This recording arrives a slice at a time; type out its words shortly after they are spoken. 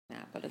Yeah,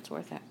 but it's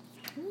worth it.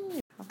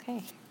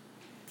 Okay.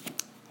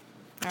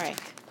 All right.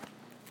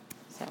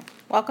 So,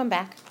 welcome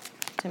back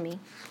to me.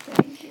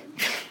 Thank you.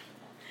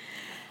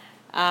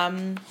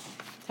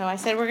 So I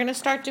said we're going to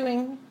start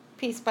doing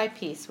piece by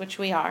piece, which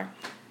we are.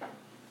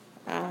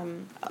 We're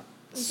going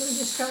to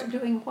start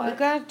doing We're what?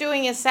 going to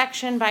doing it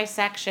section by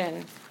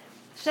section,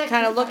 Section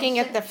kind of by looking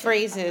at the section.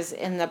 phrases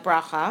in the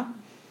bracha,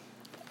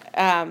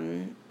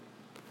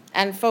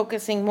 and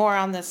focusing more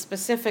on the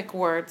specific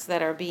words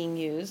that are being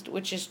used,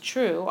 which is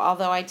true,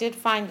 although I did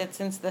find that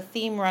since the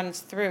theme runs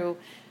through,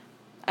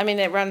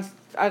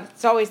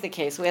 it's always the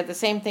case. We had the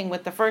same thing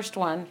with the first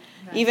one.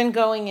 Right. Even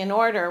going in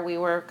order, we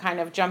were kind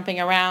of jumping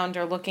around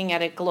or looking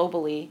at it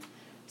globally.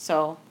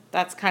 So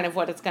that's kind of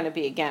what it's going to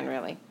be again,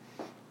 really.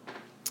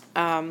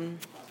 A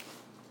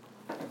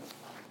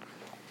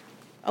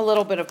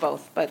little bit of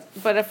both, but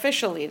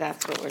officially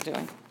that's what we're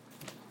doing.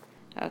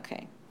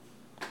 Okay.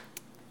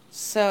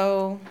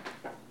 So,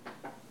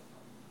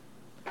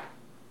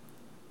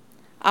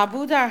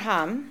 Abu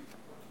Darham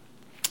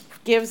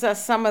gives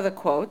us some of the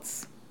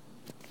quotes.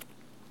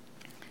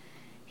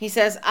 He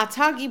says,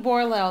 Atta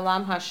Gibor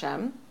le'olam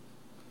Hashem,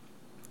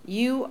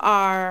 you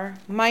are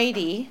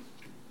mighty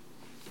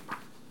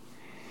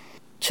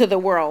to the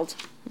world,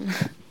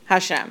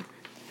 Hashem.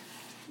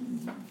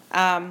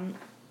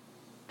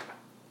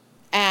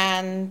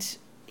 And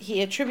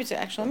he attributes it,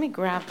 actually, let me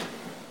grab.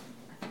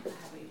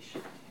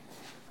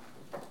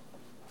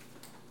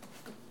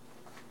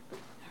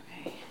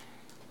 Okay.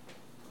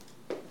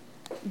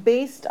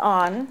 Based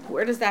on,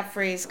 where does that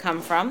phrase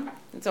come from?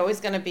 It's always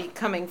going to be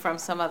coming from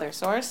some other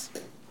source.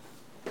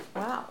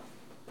 Wow.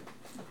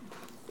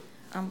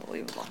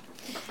 Unbelievable.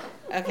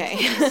 Okay.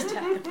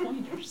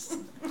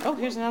 Oh,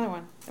 here's another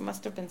one. It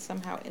must have been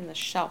somehow in the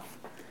shelf.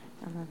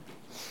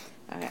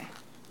 Okay.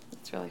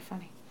 It's really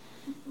funny.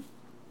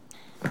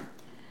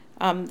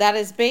 That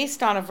is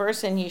based on a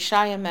verse in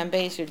Yeshaya Mem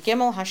Beis Yud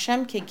Gimel,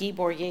 Hashem ke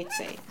Gibor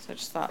Yetze. So I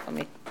just thought, let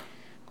me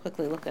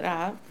quickly look it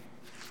up.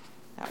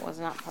 That was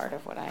not part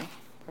of what I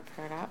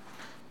prepared up.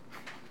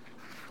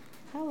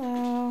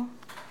 Hello.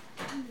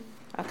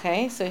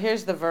 Okay, so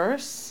here's the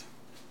verse.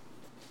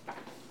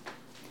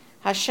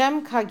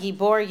 Hashem ka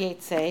Gibor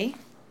Yetze.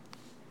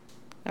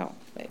 Oh,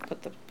 they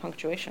put the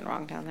punctuation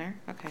wrong down there.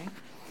 Okay.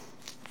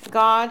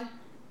 God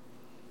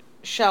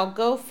shall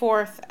go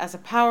forth as a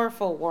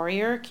powerful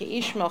warrior,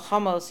 ki'ish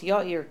melchamos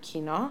yo'ir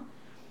kina,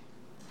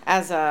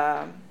 as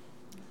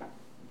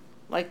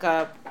like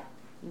a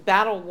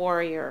battle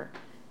warrior,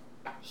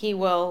 he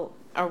will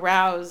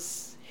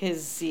arouse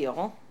his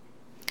zeal.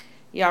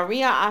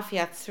 Yaria af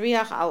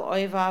yatzriach al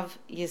oivav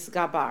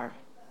yisgabar.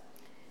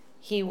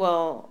 He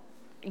will,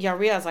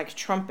 Yaria is like a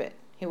trumpet.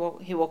 He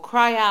will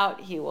cry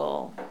out, he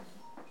will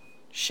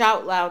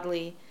shout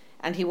loudly,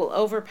 and he will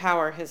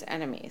overpower his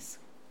enemies.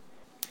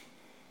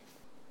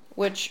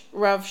 Which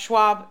Rav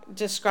Schwab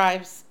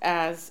describes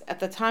as,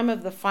 at the time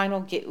of the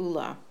final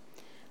Geula,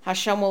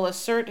 Hashem will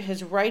assert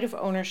his right of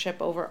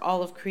ownership over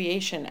all of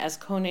creation as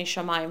Konei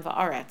Shamayim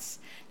Va'aretz.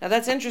 Now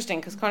that's interesting,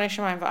 because Konei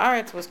Shamayim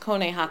Va'aretz was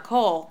Konei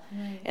HaKol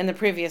in the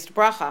previous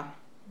bracha.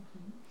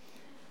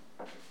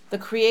 The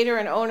creator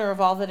and owner of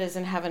all that is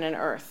in heaven and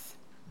earth.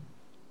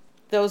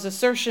 Those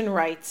assertion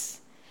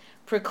rights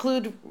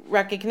preclude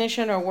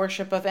recognition or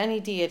worship of any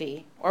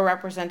deity or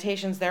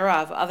representations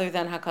thereof other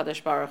than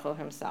HaKadosh Baruch Hu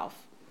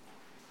himself.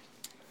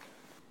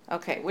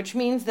 Okay, which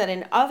means that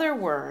in other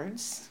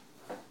words,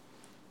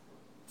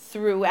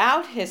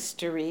 throughout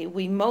history,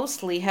 we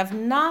mostly have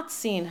not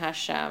seen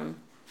Hashem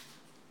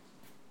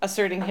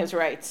asserting his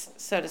rights,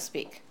 so to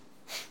speak.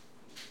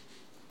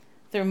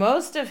 Through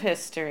most of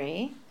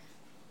history,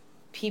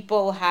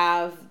 people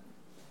have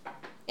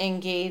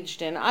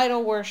engaged in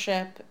idol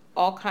worship,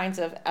 all kinds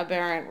of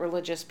aberrant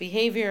religious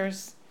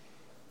behaviors,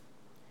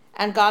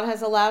 and God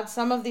has allowed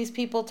some of these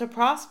people to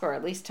prosper,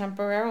 at least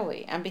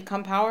temporarily, and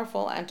become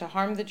powerful and to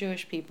harm the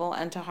Jewish people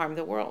and to harm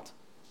the world.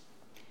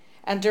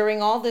 And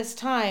during all this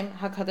time,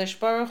 HaKadosh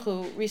Baruch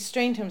Hu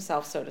restrained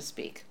himself, so to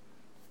speak,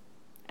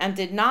 and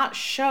did not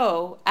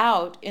show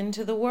out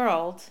into the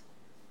world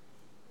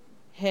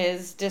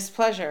his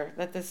displeasure,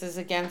 that this is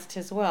against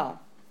his will.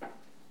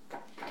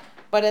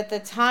 But at the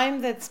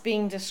time that's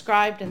being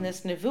described in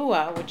this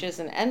Nevuah, which is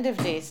an end of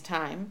days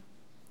time,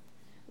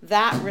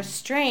 that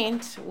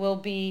restraint will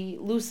be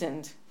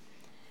loosened,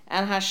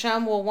 and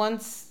Hashem will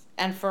once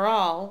and for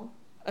all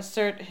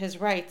assert his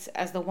rights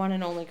as the one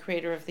and only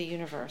creator of the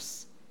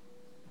universe.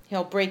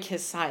 He'll break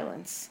his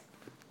silence.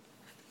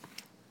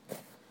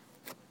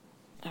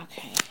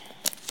 Okay.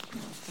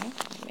 Let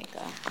me make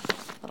a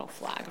little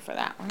flag for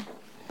that one.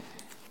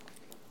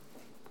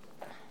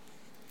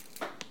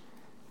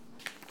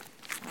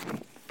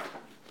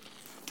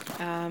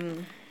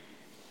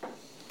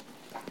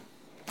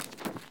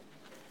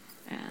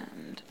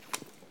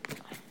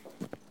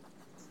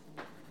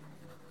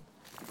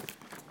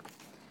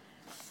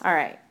 All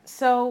right,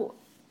 so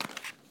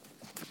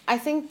I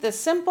think the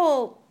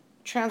simple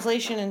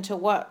translation into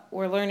what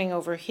we're learning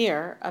over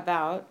here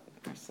about,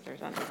 there's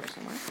under here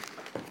somewhere,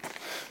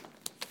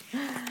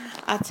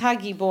 Atta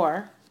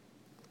Gibor,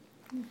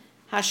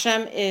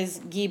 Hashem is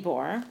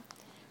Gibor.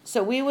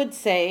 So we would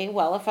say,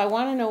 well, if I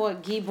want to know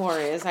what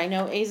Gibor is, I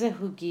know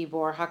Ezehu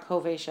Gibor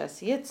HaKovesh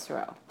Es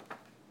Yitzro.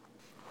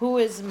 Who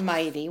is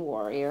mighty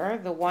warrior?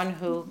 The one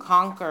who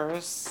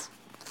conquers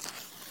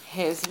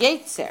his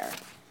Yetzer.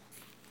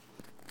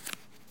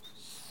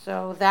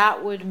 So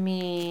that would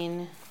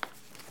mean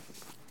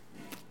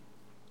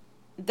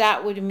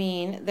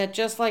that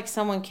just like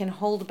someone can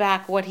hold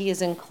back what he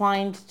is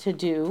inclined to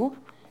do,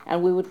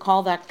 and we would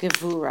call that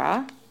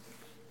Gevura,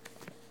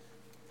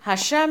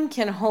 Hashem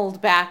can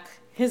hold back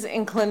his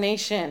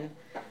inclination,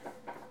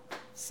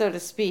 so to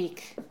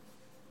speak,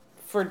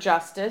 for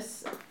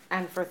justice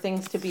and for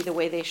things to be the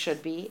way they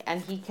should be,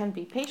 and he can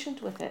be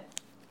patient with it.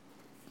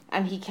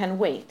 And he can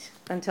wait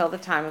until the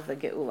time of the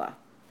Geula.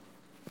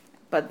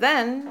 But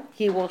then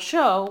he will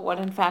show what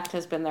in fact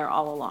has been there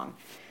all along.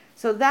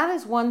 So that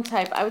is one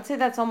type. I would say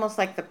that's almost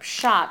like the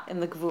pshat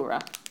in the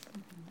Gevura.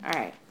 All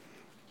right.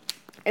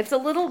 It's a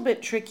little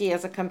bit tricky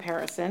as a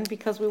comparison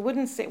because we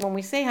wouldn't say, when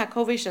we say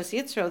HaKovesh Es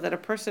Yitzro, that a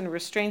person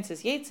restrains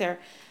his Yetzer,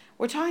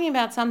 we're talking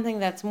about something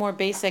that's more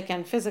basic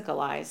and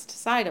physicalized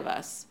side of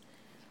us.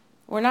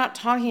 We're not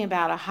talking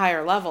about a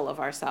higher level of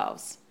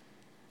ourselves.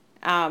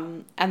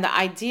 And the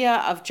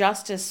idea of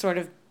justice sort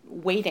of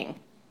waiting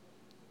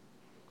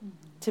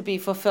to be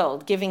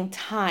fulfilled, giving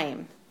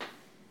time,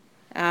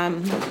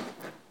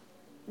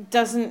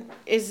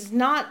 is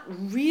not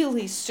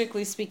really,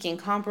 strictly speaking,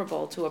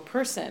 comparable to a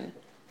person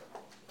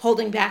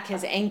holding back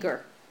his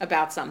anger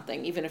about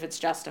something, even if it's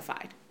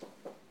justified.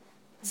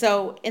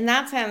 So in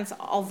that sense,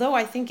 although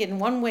I think in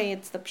one way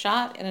it's the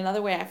pshat, in another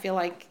way I feel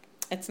like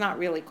it's not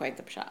really quite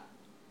the pshat.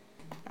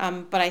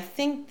 But I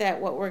think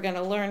that what we're going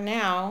to learn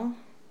now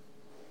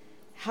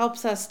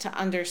helps us to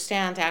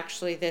understand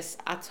actually this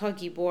Atta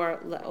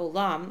Gibor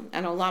le'olam,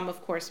 and olam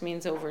of course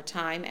means over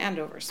time and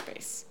over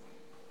space,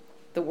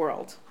 the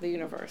world, the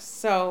universe.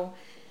 So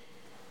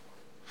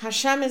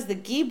Hashem is the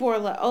Gibor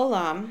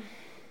le'olam,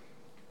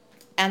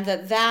 and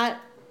that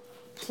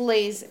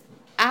plays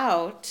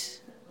out,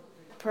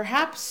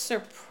 perhaps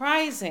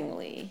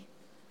surprisingly,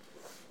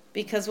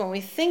 because when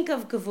we think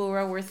of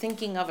Gevura, we're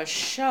thinking of a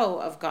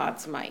show of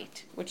God's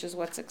might, which is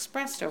what's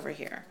expressed over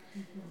here.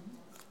 Mm-hmm.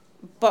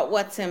 But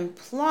what's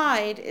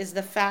implied is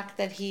the fact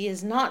that he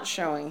is not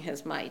showing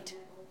his might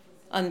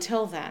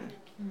until then.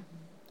 Mm-hmm.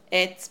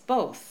 It's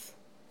both.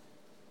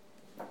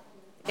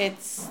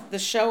 It's the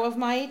show of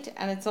might,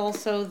 and it's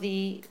also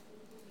the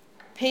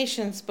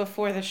patience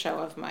before the show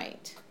of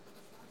might.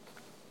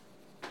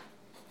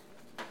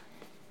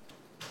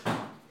 All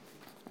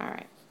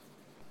right.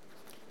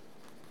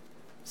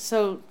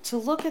 So to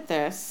look at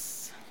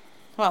this,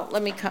 well,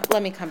 let me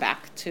come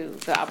back to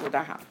the Abu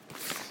Darham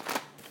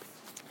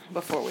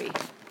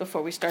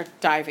before we start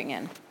diving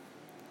in.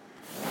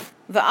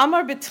 The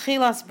Amar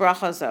b'tchilas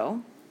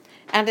brachazo,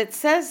 and it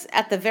says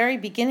at the very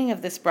beginning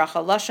of this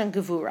bracha, lashon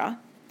gevura,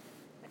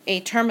 a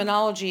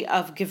terminology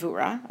of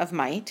gevura, of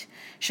might,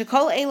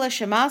 shekol eila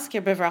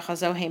shemaskir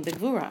b'brachazo heim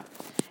b'gevura.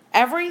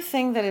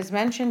 Everything that is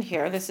mentioned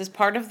here, this is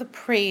part of the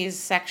praise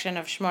section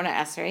of Shmona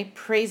Esrei,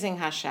 praising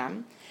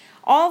Hashem.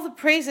 All the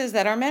praises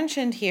that are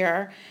mentioned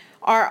here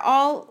are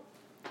all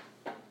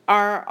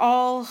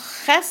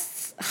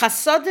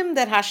chasodim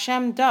that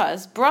Hashem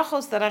does,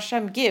 brachos that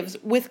Hashem gives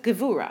with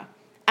gevura,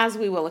 as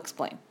we will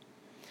explain.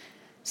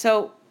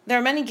 So there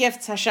are many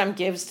gifts Hashem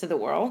gives to the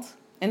world,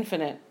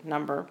 infinite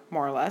number,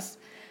 more or less.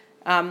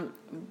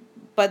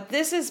 But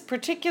this is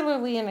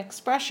particularly an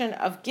expression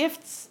of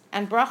gifts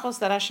and brachos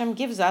that Hashem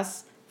gives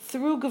us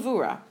through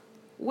gevura,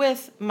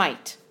 with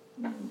might.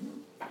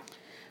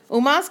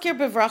 Umaskir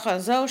bevracha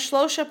zo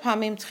shlosha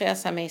pamim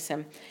Techias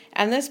HaMeisim.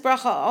 And this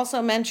bracha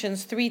also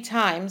mentions 3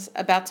 times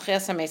about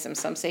Techias HaMeisim.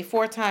 Some say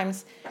 4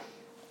 times.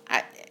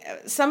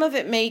 Some of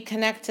it may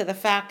connect to the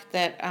fact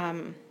that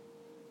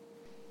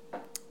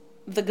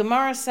the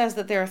Gemara says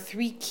that there are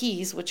 3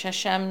 keys which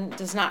Hashem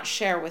does not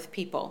share with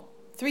people.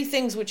 3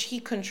 things which he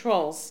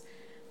controls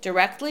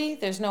directly.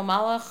 There's no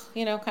malach,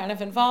 kind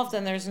of involved,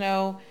 and there's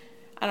no,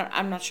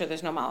 I'm not sure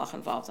there's no malach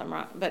involved, I'm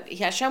wrong. But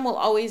Hashem will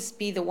always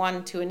be the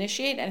one to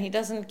initiate, and he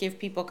doesn't give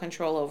people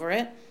control over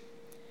it.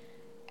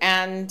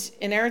 And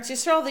in Eretz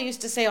Yisrael, they used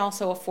to say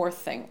also a 4th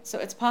thing. So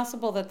it's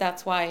possible that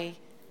that's why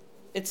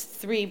it's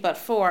 3 but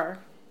 4,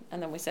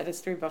 and then we said it's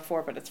 3 but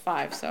 4, but it's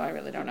 5, so I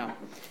really don't know.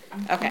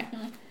 Okay.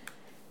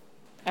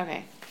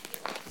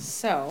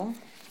 So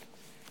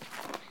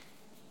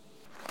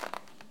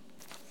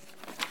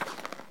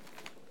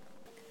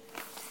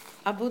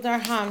Abu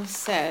Darham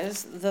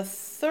says the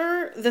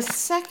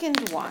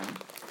second one.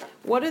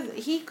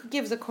 He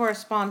gives a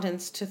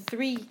correspondence to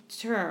 3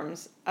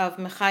 terms of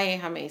Mechaye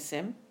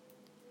HaMeisim.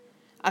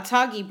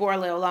 Atta Gibor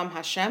le'olam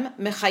Hashem,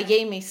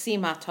 Mechaye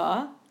Meisim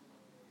Atta.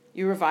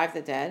 You revive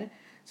the dead.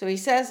 So he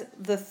says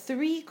the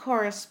 3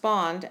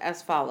 correspond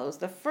as follows.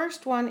 The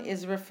first one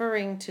is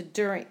referring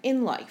to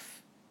in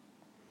life.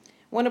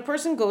 When a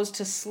person goes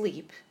to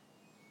sleep,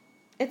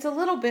 it's a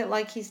little bit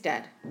like he's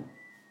dead.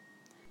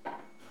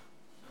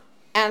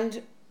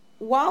 And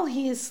while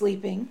he is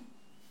sleeping,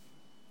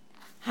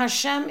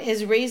 Hashem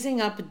is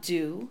raising up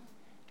dew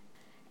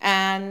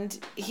and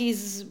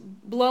he's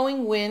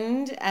blowing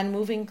wind and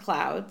moving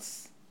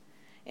clouds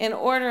in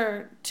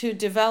order to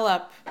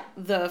develop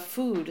the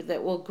food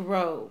that will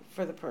grow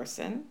for the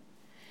person.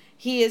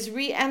 He is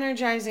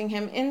re-energizing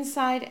him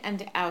inside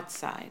and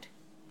outside.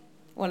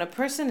 When a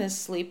person is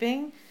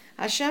sleeping,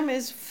 Hashem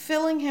is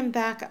filling him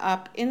back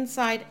up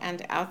inside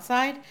and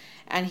outside,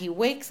 and he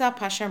wakes up,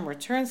 Hashem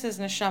returns his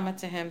neshama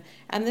to him,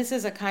 and this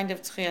is a kind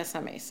of Techias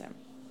HaMeisim.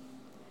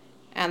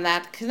 And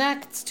that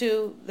connects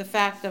to the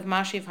fact of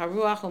Mashiv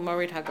HaRuach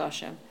u'Morid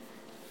HaGoshem.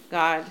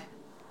 God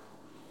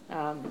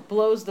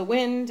blows the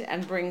wind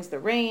and brings the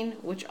rain,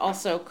 which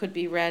also could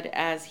be read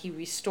as he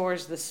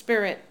restores the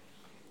spirit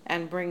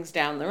and brings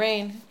down the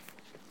rain.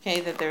 Okay,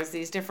 that there's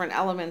these different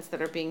elements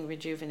that are being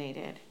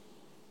rejuvenated.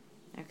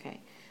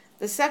 Okay.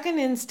 The second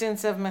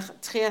instance of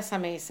Techias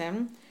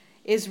HaMeisim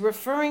is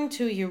referring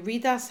to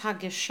Yeridas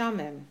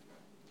HaGeshamim,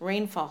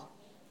 rainfall,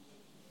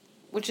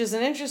 which is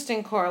an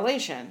interesting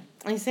correlation.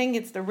 He's saying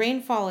it's the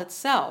rainfall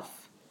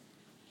itself.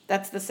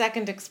 That's the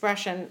second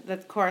expression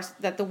that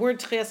the word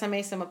Techias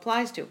HaMeisim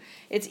applies to.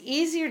 It's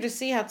easier to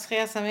see how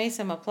Techias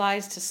HaMeisim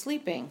applies to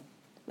sleeping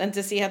than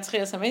to see how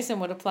Techias HaMeisim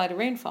would apply to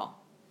rainfall.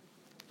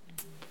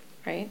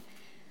 Right?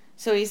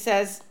 So he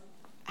says,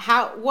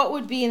 what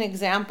would be an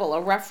example,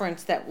 a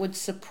reference that would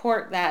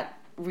support that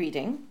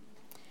reading?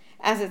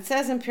 As it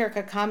says in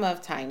Pirkei Kama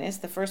of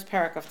Tainis, the first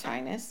parak of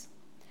Tainis,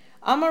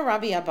 Amar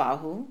Rabbi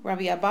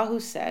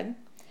Abahu said,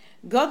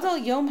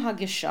 Godol Yom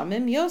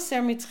HaGeshamim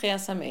Yoser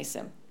Mitchias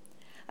HaMeisim.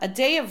 A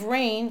day of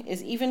rain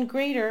is even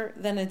greater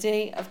than a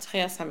day of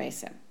Techias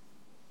HaMeisim.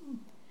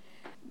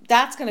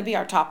 That's going to be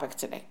our topic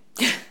today.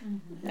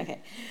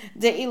 Okay.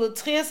 De'ilu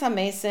Techias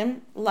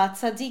HaMeisim la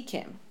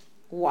tzadikim.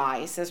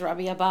 Why, says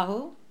Rabbi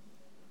Abahu?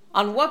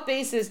 On what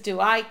basis do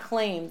I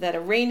claim that a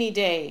rainy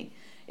day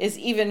is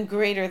even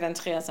greater than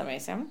Techias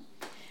HaMeisim?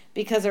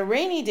 Because a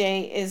rainy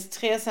day is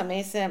Techias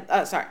HaMeisim,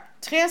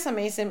 Techias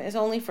HaMeisim is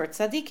only for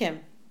tzadikim,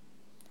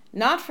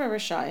 not for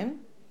Rishaim.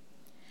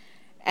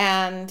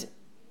 And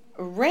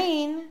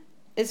rain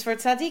is for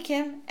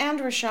tzadikim and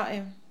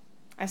Rishaim.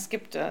 I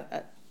skipped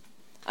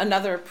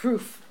another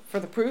proof for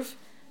the proof,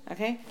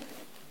 okay?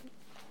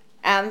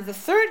 And the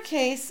third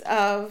case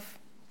of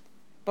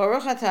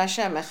Baruch Atah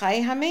Hashem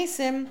Echai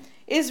HaMeisim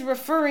is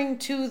referring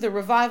to the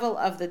revival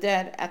of the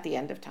dead at the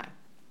end of time.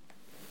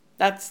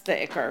 That's the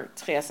Ikar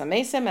Techias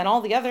HaMeisim, and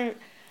all the other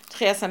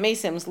Techias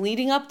HaMeisims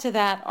leading up to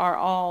that are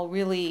all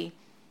really,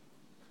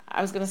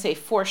 I was going to say,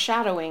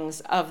 foreshadowings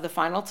of the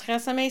final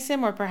Techias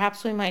HaMeisim, or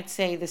perhaps we might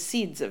say the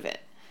seeds of it.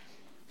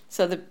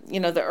 So the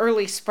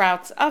early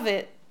sprouts of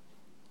it,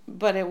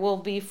 but it will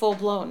be full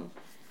blown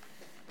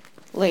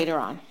later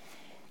on.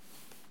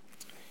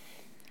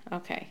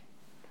 Okay.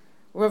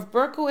 Rav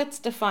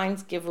Berkowitz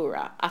defines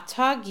Gevura.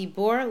 Atta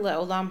Gibor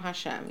le'olam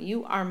Hashem.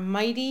 You are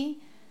mighty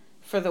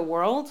for the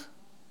world,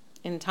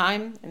 in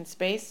time, in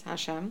space,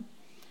 Hashem.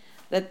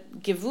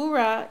 That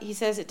Gevura, he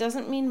says, it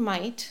doesn't mean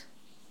might.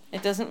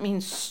 It doesn't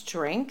mean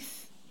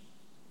strength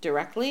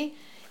directly.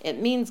 It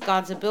means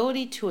God's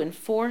ability to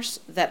enforce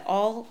that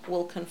all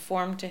will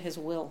conform to his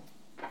will.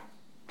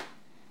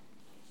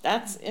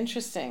 That's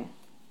interesting,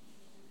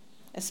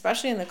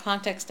 especially in the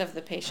context of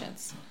the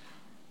patients.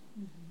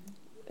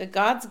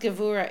 God's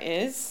Gevura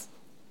is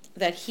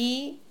that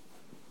he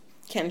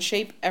can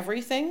shape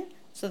everything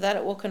so that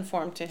it will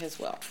conform to his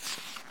will.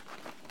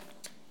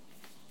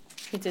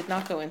 He did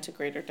not go into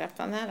greater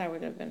depth on that. I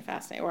would have been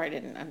fascinated, or I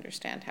didn't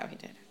understand how he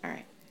did. All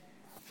right.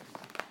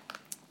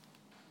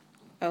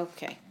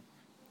 Okay.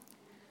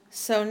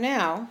 So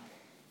now,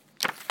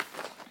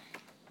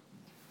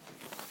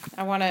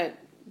 I want to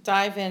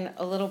dive in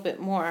a little bit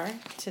more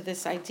to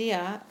this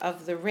idea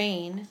of the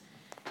rain,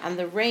 and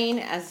the rain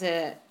as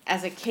a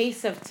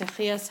case of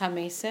Techias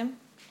HaMeisim.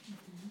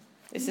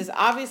 This is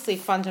obviously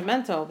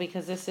fundamental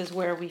because this is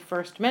where we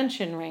first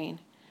mention rain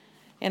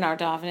in our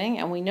davening,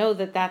 and we know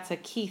that that's a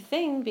key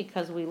thing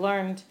because we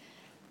learned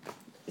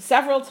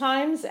several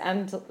times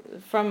and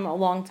from a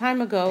long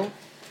time ago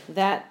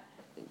that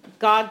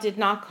God did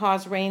not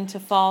cause rain to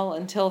fall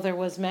until there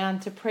was man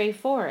to pray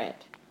for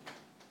it.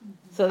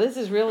 So this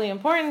is really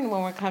important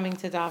when we're coming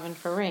to daven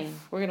for rain.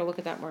 We're going to look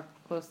at that more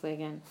closely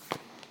again.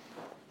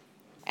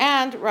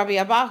 And Rabbi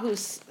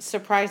Abahu's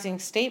surprising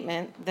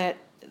statement that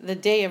the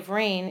day of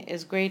rain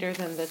is greater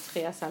than the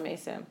Techias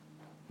HaMeisim,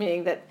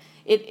 meaning that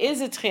it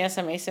is a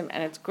Techias HaMeisim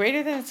and it's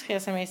greater than a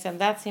Techias HaMeisim,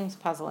 that seems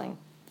puzzling.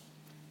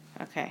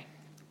 Okay.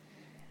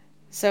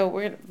 So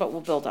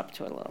we'll build up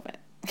to it a little bit.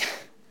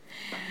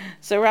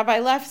 So Rabbi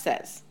Leff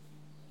says,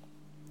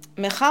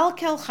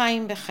 Mechalkel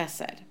Chaim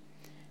Bechesed.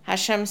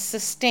 Hashem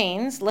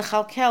sustains.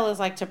 Lechalkel is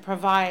like to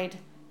provide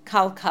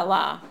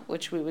kalkala,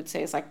 which we would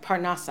say is like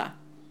parnasa,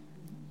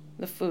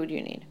 the food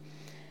you need.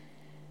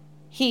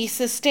 He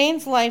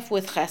sustains life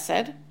with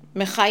chesed.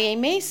 Mechaye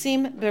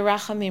meisim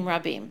berachamim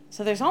rabim.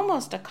 So there's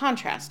almost a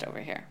contrast over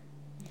here.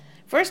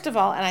 First of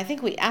all, and I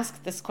think we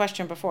asked this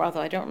question before,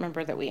 although I don't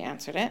remember that we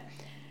answered it,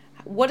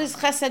 what is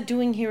chesed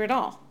doing here at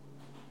all?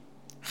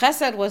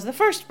 Chesed was the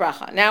first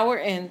bracha. Now we're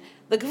in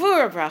the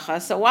Gevura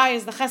bracha. So why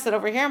is the chesed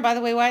over here? And by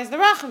the way, why is the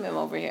rachamim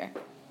over here?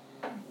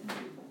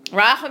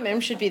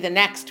 Rachamim should be the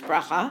next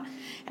bracha,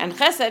 and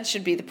chesed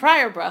should be the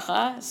prior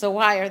bracha. So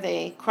why are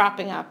they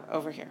cropping up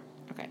over here?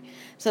 Okay,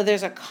 so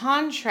there's a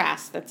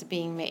contrast that's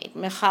being made.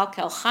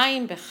 Mechalkel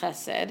chaim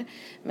bechesed,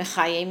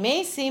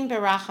 HaMeisim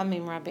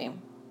berachamim rabim.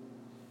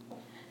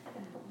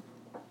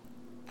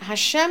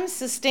 Hashem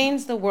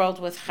sustains the world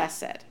with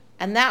chesed.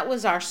 And that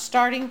was our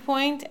starting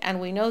point,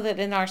 and we know that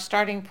in our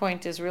starting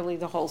point is really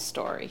the whole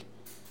story.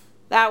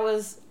 That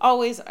was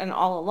always and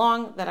all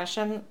along, that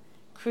Hashem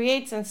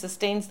creates and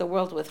sustains the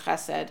world with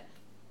chesed.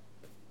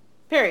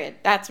 Period.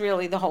 That's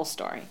really the whole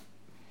story.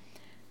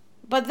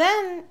 But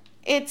then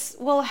it's,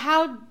 well,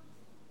 how,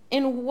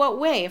 in what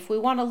way, if we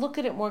want to look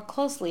at it more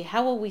closely,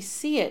 how will we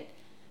see it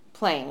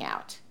playing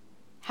out?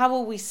 How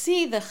will we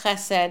see the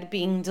chesed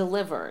being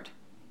delivered?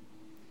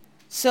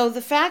 So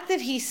the fact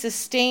that he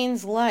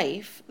sustains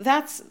life,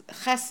 that's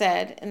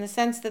chesed in the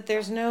sense that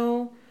there's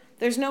no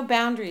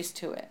boundaries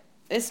to it.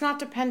 It's not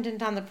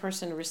dependent on the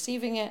person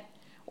receiving it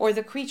or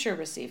the creature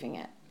receiving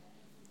it.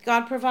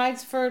 God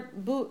provides for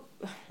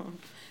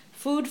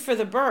food for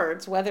the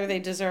birds, whether they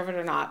deserve it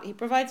or not. He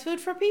provides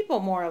food for people,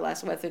 more or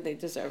less, whether they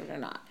deserve it or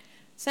not.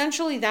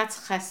 Essentially,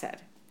 that's chesed.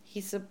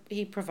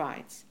 He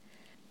provides.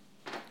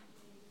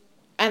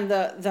 And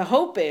the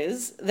hope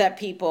is that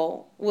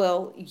people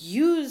will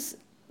use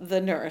the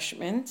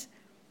nourishment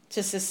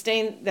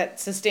that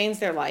sustains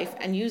their life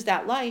and use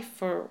that life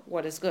for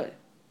what is good.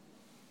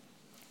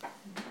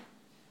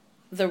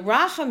 The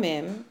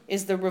rachamim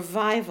is the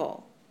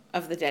revival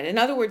of the dead. In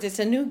other words, it's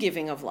a new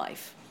giving of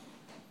life.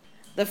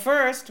 The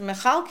first,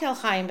 mechalkel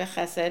chaim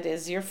bechesed,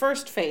 is your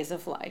first phase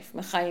of life.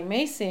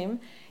 HaMeisim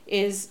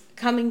is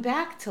coming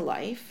back to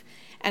life,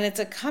 and it's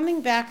a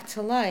coming back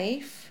to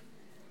life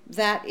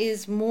that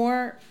is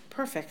more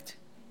perfect.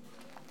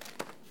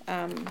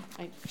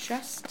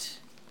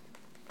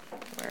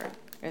 Where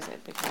is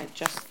it? Because I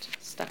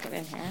just stuck it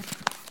in here.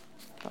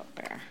 Oh,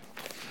 where?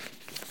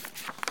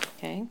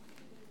 Okay.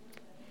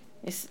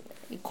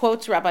 He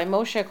quotes Rabbi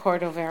Moshe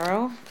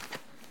Cordovero.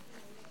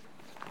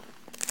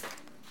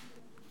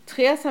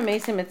 Techias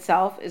HaMeisim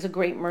itself is a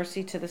great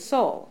mercy to the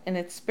soul. In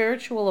its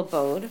spiritual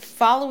abode,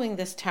 following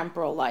this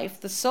temporal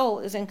life, the soul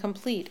is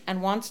incomplete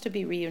and wants to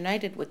be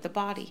reunited with the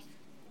body.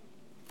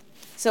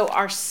 So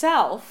our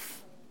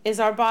self is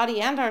our body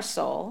and our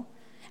soul.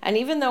 And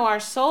even though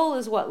our soul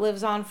is what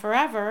lives on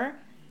forever,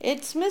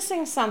 it's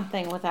missing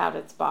something without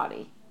its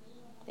body.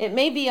 It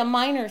may be a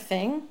minor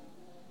thing,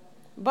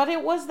 but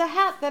it was the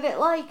hat that it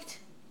liked.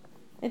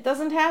 It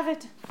doesn't have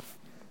it.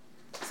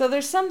 So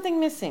there's something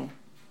missing.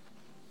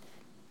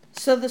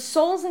 So the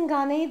souls in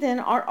Gan Eden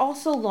are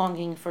also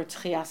longing for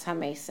Techias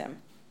HaMeisim,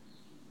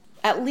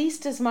 at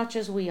least as much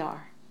as we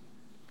are.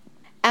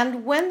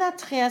 And when that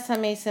Techias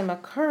HaMeisim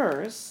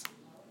occurs,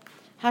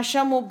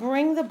 Hashem will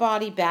bring the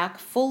body back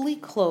fully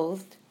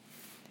clothed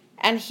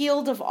and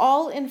healed of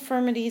all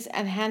infirmities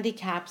and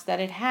handicaps that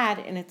it had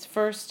in its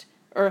first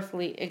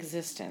earthly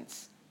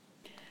existence.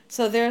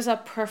 So there's a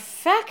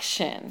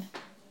perfection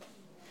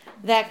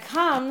that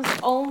comes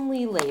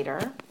only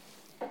later,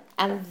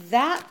 and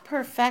that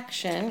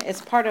perfection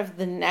is part of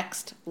the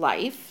next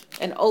life,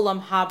 an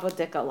Olam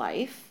Haba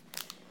life,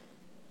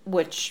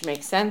 which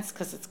makes sense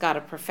because it's got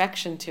a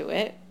perfection to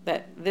it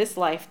that this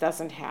life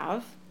doesn't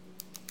have.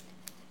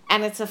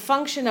 And it's a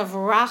function of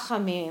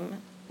rachamim,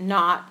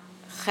 not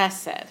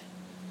chesed.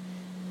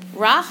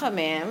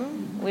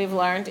 Rachamim, we've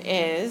learned,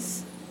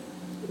 is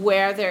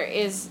where there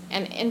is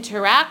an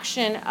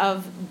interaction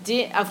of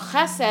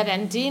chesed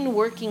and din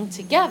working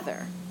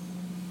together.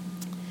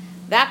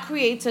 That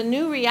creates a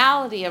new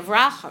reality of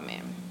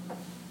rachamim,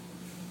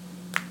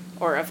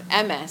 or of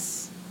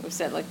emes. We've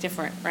said like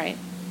different, right?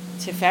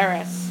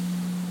 Tiferes.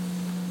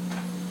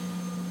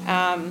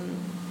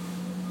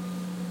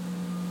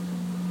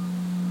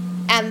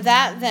 And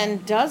that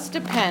then does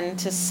depend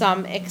to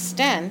some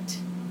extent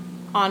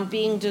on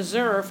being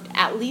deserved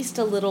at least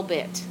a little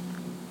bit.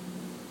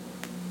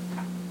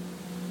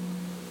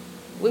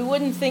 We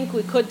wouldn't think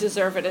we could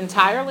deserve it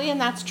entirely,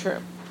 and that's true.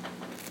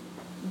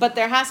 But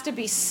there has to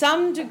be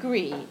some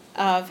degree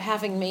of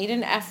having made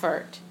an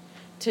effort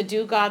to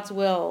do God's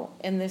will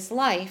in this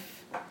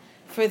life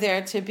for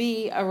there to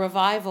be a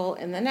revival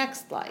in the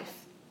next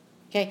life.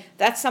 Okay,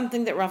 that's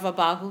something that Rav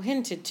Abahu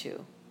hinted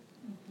to.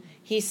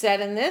 He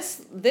said in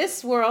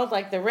this world,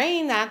 like the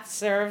rain, that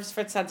serves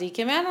for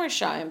tzaddikim and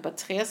rishayim, but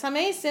Techias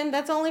HaMeisim,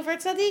 that's only for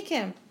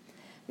tzaddikim.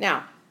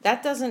 Now,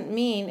 that doesn't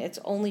mean it's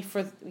only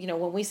for,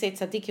 when we say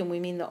tzaddikim, we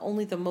mean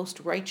only the most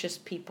righteous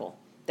people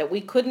that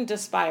we couldn't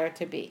aspire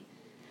to be.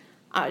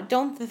 I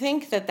don't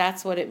think that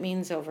that's what it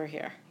means over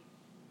here.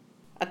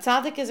 A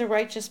tzaddik is a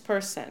righteous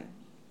person.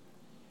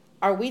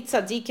 Are we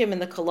tzaddikim in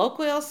the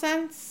colloquial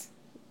sense?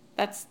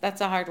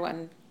 That's a hard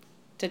one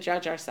to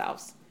judge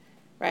ourselves,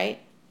 right?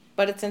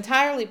 But it's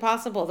entirely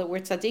possible that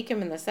we're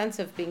tzaddikim in the sense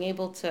of being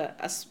able to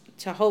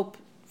hope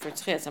for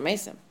Techias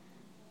HaMeisim.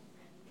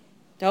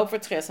 To hope for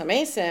Techias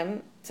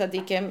HaMeisim,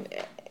 tzaddikim,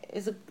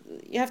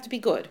 you have to be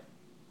good.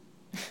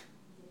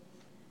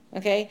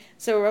 Okay?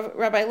 So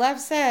Rabbi Lev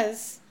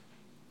says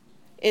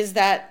is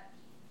that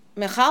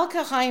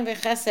Mechalka Chaim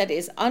v'Chesed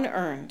is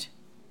unearned.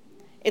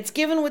 It's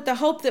given with the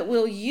hope that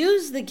we'll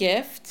use the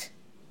gift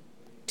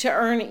to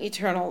earn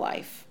eternal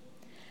life.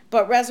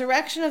 But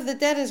resurrection of the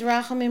dead is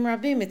rachamim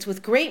rabim. It's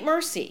with great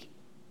mercy.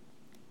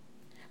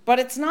 But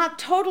it's not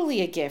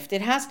totally a gift.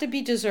 It has to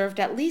be deserved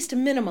at least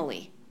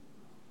minimally.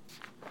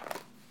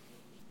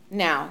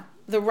 Now,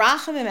 the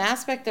rachamim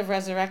aspect of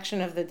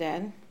resurrection of the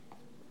dead,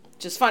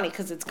 which is funny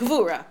because it's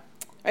gevura,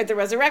 right? The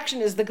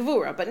resurrection is the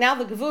gevura, but now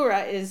the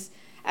gevura is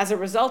as a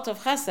result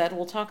of chesed.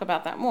 We'll talk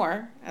about that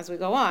more as we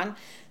go on.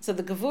 So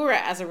the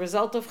gevura, as a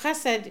result of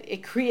chesed,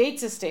 it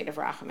creates a state of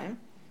rachamim.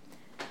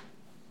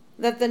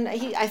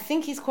 I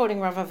think he's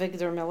quoting Rav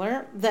Avigdor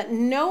Miller, that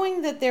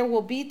knowing that there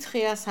will be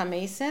Techias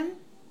HaMeisim,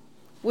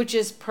 which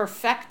is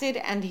perfected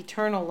and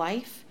eternal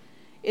life,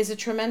 is a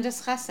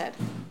tremendous chesed.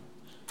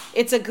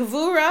 It's a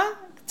gevura.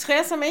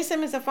 Techias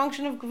HaMeisim is a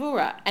function of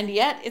gevura, and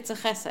yet it's a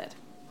chesed.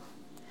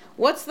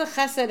 What's the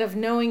chesed of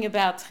knowing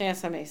about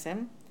Techias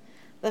HaMeisim?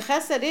 The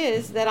chesed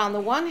is that on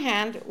the one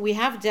hand, we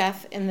have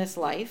death in this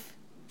life,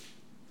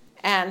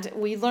 and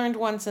we learned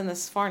once in the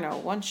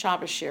Sforno, one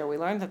Shabbos shir, we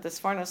learned that the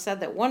Sforno said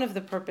that one of the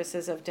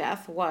purposes of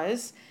death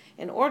was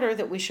in order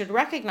that we should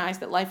recognize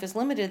that life is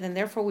limited and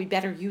therefore we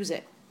better use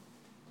it.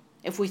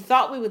 If we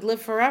thought we would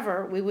live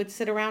forever, we would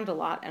sit around a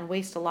lot and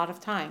waste a lot of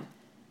time.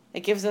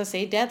 It gives us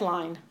a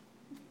deadline.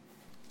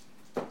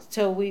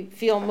 So we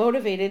feel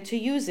motivated to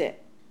use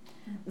it.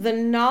 The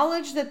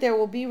knowledge that there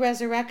will be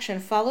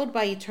resurrection followed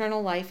by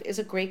eternal life is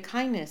a great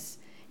kindness.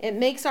 It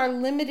makes our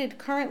limited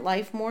current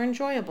life more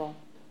enjoyable.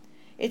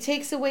 It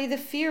takes away the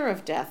fear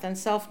of death and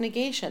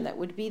self-negation that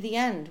would be the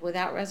end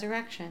without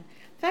resurrection.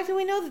 The fact that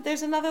we know that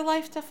there's another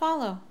life to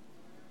follow.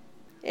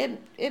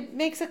 It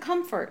makes a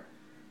comfort.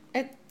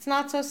 It's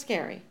not so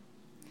scary.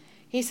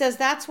 He says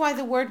that's why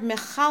the word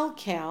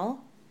mechalkel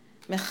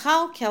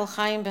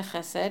chayim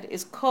bechesed,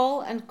 is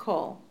kol and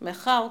kol.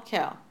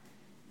 Mechalkel.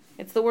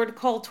 It's the word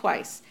kol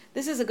twice.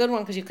 This is a good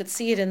one because you could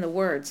see it in the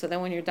word. So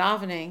then when you're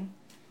davening,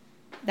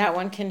 that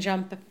one can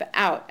jump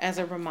out as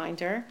a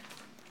reminder.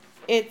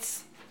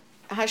 It's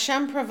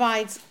Hashem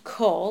provides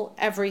kol,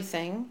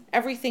 everything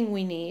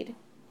we need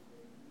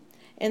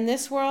in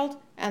this world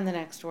and the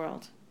next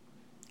world.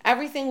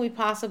 Everything we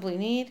possibly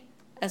need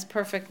as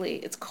perfectly,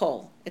 it's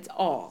kol, it's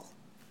all.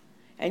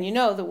 And you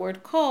know the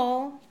word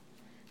kol,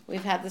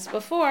 we've had this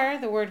before,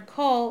 the word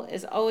kol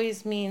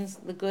always means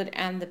the good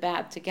and the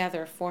bad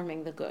together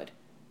forming the good.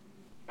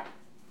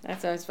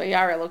 That's always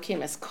Vayar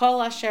Elokim es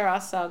kol asher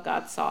asa,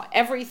 God saw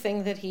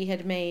everything that he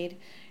had made,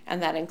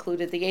 and that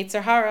included the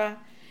Yetzer Hara,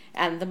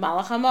 and the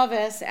Malach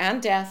HaMaves,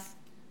 and death.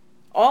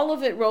 All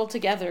of it rolled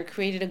together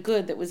created a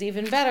good that was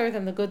even better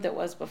than the good that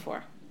was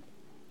before.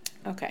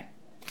 Okay.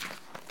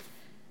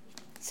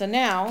 So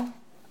now,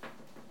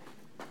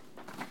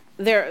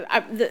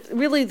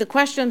 really the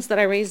questions that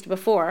I raised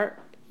before,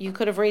 you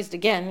could have raised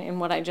again in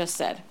what I just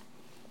said.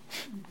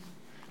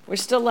 We're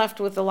still left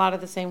with a lot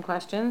of the same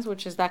questions,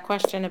 which is that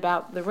question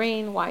about the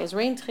rain. Why is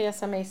rain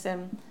Techias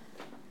HaMeisim?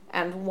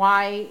 And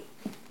why,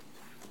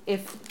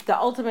 if the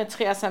ultimate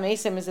Techias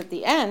HaMeisim is at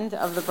the end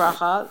of the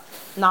bracha,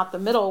 not the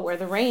middle where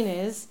the rain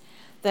is,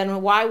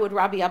 then why would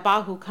Rabbi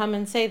Abahu come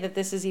and say that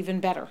this is even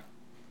better?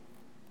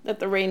 That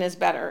the rain is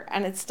better?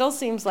 And it still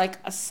seems like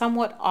a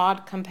somewhat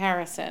odd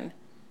comparison.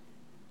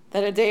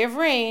 That a day of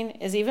rain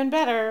is even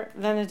better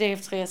than a day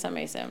of Techias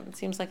HaMeisim. It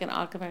seems like an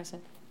odd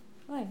comparison.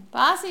 Hi.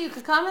 Basi, you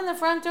could come in the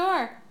front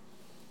door. I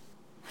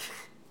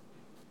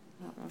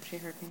don't know if she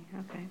heard me.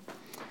 Okay.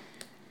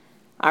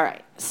 All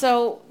right.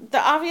 So the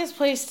obvious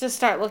place to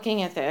start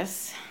looking at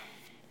this,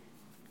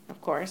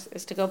 of course,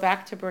 is to go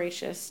back to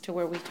Bereshis, to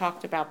where we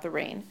talked about the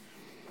rain.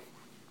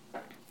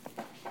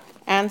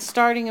 And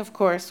starting, of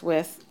course,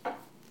 with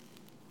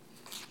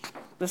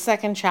the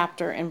second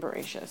chapter in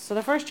Bereshis. So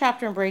the first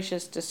chapter in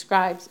Bereshis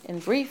describes, in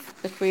brief,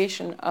 the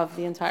creation of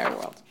the entire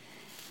world.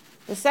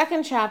 The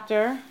second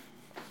chapter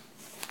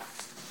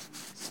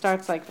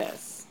starts like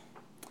this.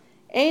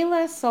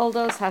 Eile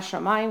soldos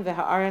hashamayim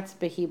v'haaretz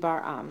behi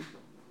bar'am.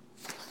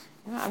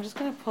 I'm just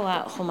going to pull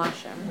out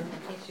Chumashim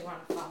in case you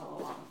want to follow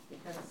along,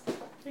 because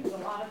there's a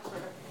lot of sort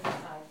of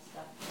inside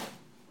stuff.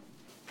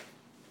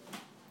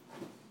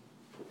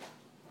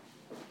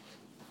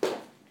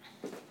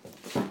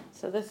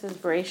 So this is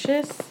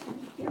Bereshis.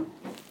 Thank you.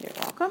 You're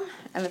welcome.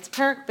 And it's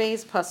Perek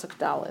Beis Pasuk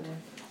Daled.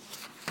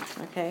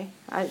 Okay?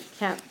 I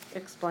can't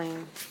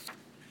explain.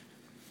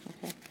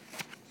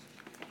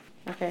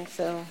 Okay,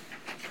 so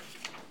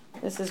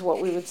this is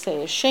what we would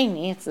say is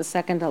Sheni. It's the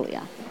second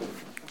Aliyah.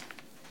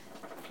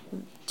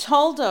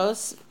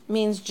 Toldos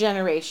means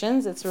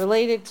generations. It's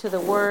related to the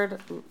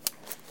word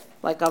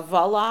like a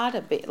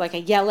valad, like a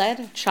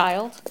yeled,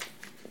 child.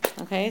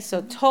 Okay,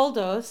 so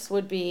Toldos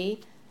would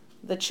be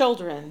the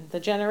children, the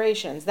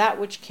generations, that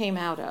which came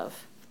out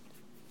of,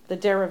 the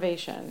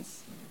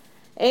derivations.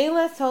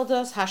 Eile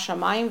Toldos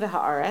hashamayim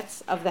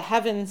v'haaretz, of the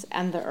heavens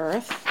and the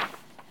earth.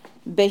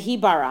 Behi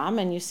baram,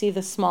 and you see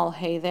the small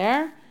hay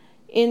there,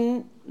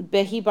 in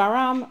Behi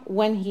baram,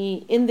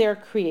 in their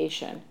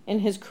creation, in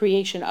his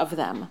creation of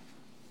them.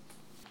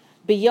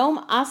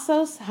 B'yom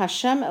asos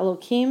Hashem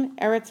Elokim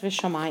eretz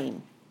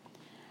v'shamayim.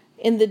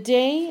 In the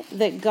day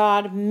that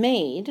God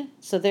made,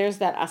 so there's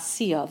that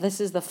asiyah,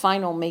 this is the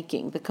final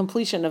making, the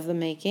completion of the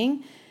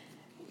making.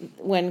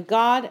 When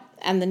God,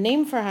 and the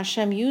name for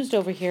Hashem used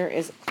over here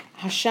is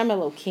Hashem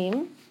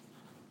Elokim,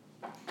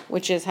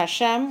 which is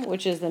Hashem,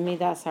 which is the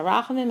Midas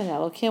HaRachamim, and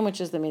Elokim, which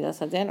is the Midas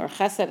HaDin, or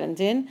Chesed and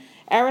Din.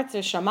 Eretz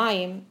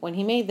HaShamayim, when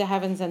he made the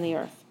heavens and the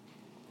earth.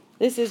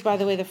 This is, by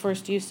the way, the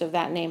first use of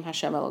that name,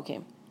 Hashem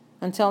Elokim.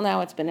 Until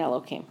now, it's been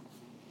Elokim.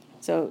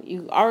 So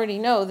you already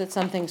know that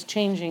something's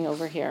changing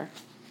over here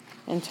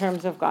in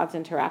terms of God's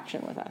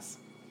interaction with us.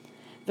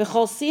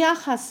 V'chol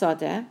siach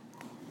hasodeh,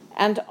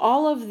 and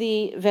all of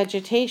the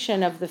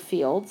vegetation of the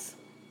fields,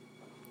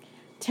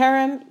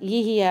 terem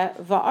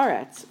yihiyeh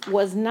va'aretz,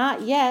 was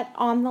not yet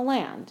on the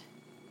land.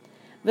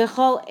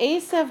 V'chol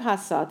esev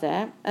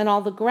hasodeh, and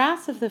all the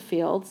grass of the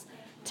fields,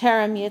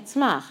 terem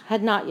yitzmach,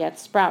 had not yet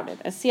sprouted.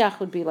 A siach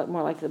would be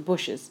more like the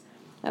bushes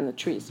and the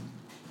trees.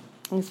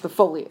 It's the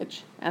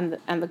foliage, and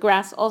the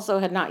grass also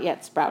had not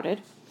yet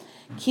sprouted.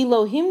 Ki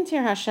lo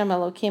himtir Hashem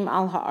Elokim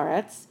al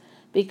haaretz,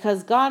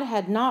 because God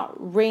had not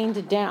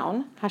rained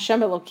down,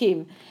 Hashem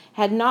Elokim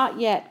had not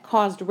yet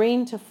caused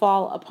rain to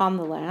fall upon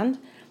the land.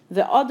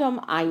 The Adam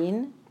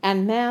ayin,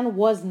 and man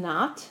was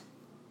not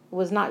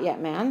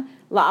yet man,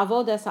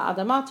 la'avodes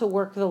ha'adamah, to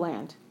work the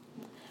land.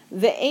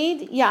 The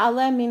eid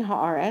ya'aleh min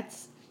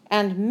haaretz,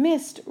 and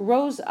mist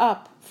rose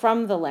up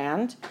from the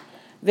land.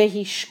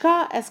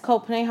 Vehishka es kol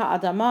pnei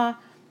ha'adamah,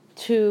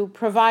 to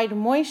provide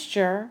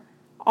moisture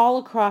all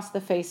across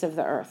the face of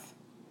the earth.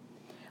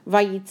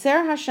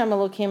 Vayitzer Hashem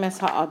Elokim es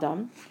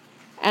ha'adam,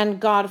 and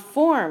God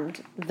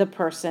formed the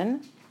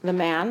person, the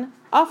man,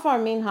 afar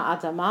min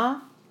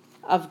ha'adamah,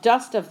 of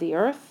dust of the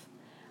earth.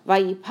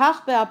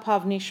 Vayipach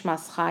be'apav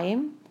nishmas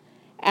chaim,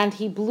 and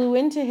he blew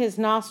into his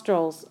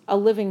nostrils a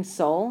living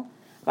soul.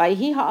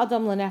 Vayihi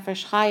ha'adam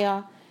lenefesh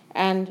chaya,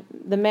 and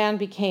the man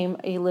became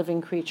a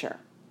living creature.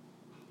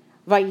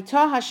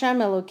 Vayitah Hashem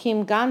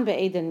Elokim gan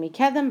be'eden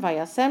mikedem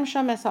vayasem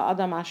sham es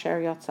ha'adam asher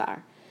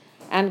yotzar.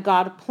 And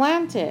God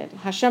planted,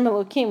 Hashem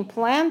Elokim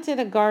planted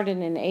a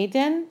garden in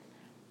Eden,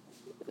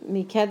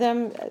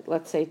 mikedem,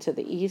 let's say to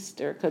the east,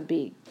 or it could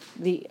be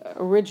the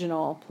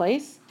original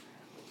place.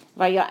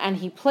 And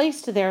he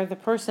placed there the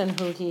person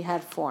who he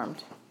had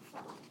formed.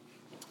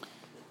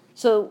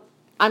 So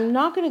I'm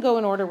not going to go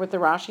in order with the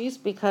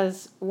Rashis,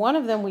 because one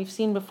of them we've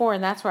seen before,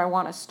 and that's where I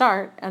want to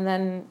start, and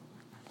then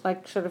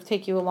sort of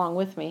take you along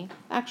with me.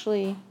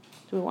 Actually,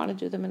 do we want to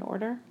do them in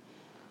order?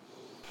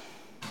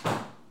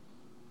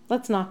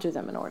 Let's not do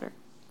them in order.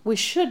 We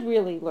should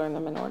really learn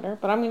them in order,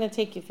 but I'm going to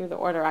take you through the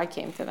order I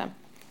came to them.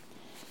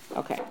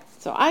 Okay,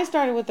 so I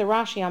started with the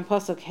Rashi on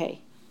Pasuk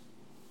Hey.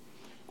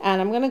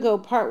 And I'm going to go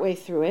partway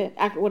through it.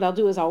 What I'll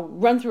do is I'll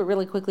run through it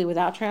really quickly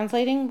without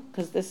translating,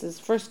 because this is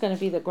first going to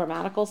be the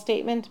grammatical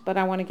statement, but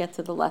I want to get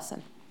to the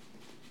lesson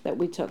that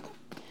we took.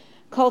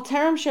 Kol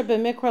terem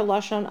shebemikra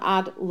lashon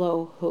ad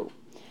lo hu.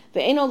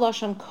 Ve'eno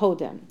lashon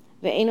kodem.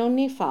 Ve'eno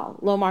nifal.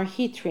 Lomar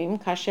hitrim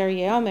kasher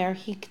yeomer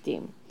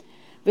hikdim.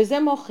 V'ze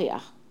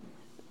mochiach.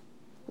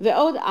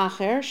 Ve'od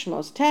acher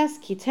shmos tes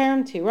ki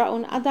terem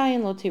tiraun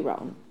adayin lo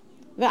tiraun.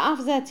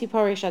 Ve'af ze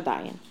tiparesh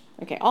adayin.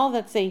 Okay, all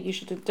that say you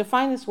should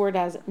define this word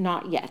as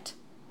not yet.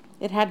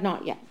 It had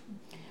not yet.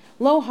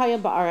 Lo haya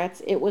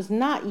ba'aretz, it was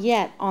not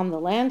yet on the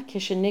land,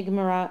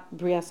 kishenigmara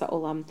briasa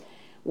olam,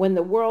 when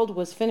the world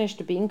was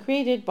finished being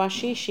created,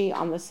 bashishi,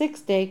 on the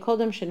sixth day,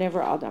 kodem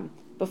shenever adam,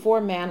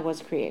 before man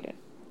was created.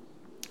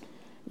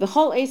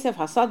 V'chol esev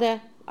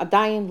hasadeh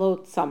adayin lo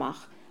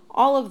tzamach,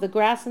 all of the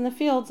grass in the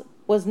fields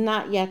was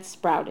not yet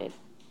sprouted.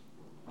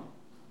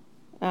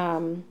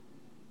 Okay.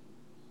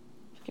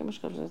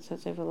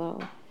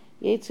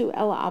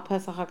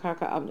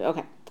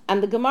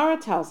 And the Gemara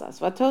tells us,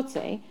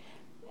 Vatotze,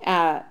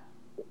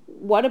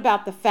 what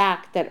about the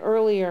fact that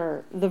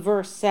earlier the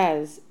verse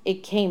says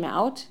it came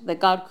out, that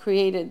God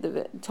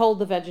told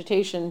the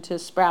vegetation to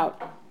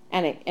sprout,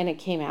 and it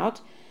came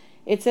out.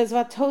 It says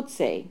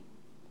Vatotze,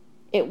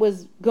 it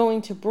was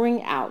going to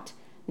bring out,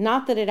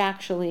 not that it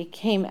actually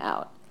came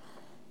out.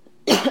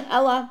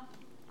 Ella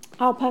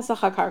al Pesach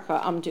HaKarka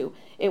Amdu.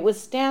 It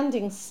was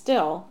standing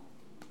still.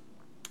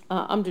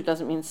 Amdu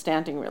doesn't mean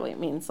standing really. It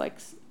means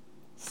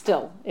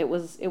still. It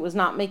was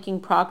not making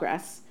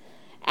progress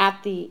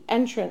at the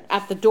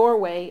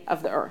doorway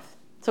of the earth.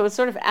 So it's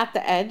sort of at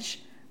the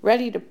edge,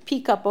 ready to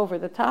peek up over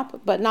the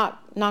top, but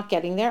not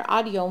getting there.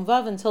 Ad Yom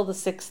Vav, until the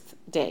sixth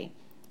day.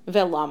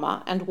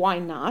 Velama, and why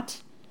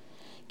not?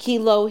 Ki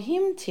lo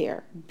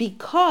himtir,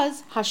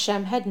 because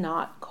Hashem had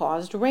not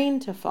caused rain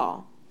to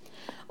fall.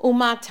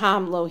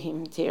 Umatam lo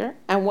himtir,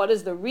 and what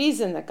is the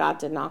reason that God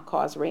did not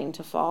cause rain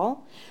to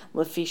fall?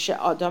 Lefisha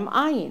adam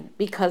ayin,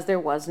 because there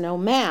was no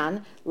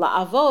man,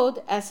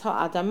 la'avod es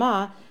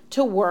ha'adamah,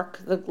 to work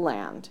the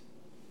land.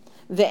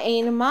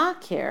 Ve'ein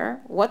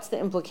makir, what's the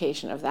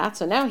implication of that?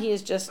 So now he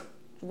has just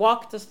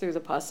walked us through the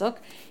pasuk.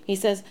 He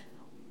says,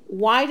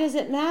 why does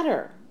it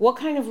matter? What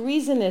kind of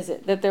reason is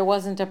it that there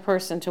wasn't a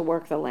person to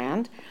work the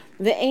land?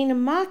 Ve'ein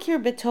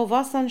makir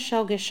betovasan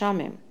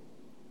HaGeshamim.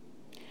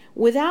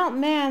 Without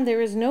man,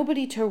 there is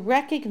nobody to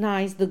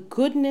recognize the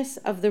goodness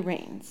of the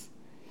rains.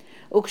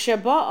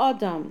 Uksheba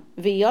Adam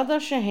v'yada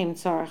shehem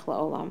tzarech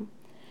la'olam.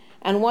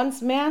 And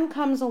once man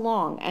comes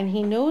along and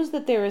he knows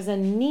that there is a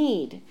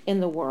need in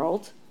the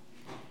world,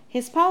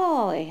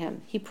 hispalal aleihim,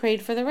 he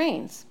prayed for the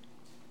rains.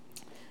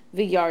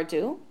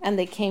 V'yardu, and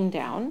they came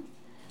down.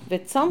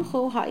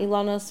 V'tzamchu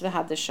ha'ilanos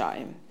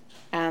v'hadashayim,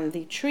 and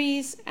the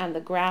trees and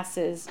the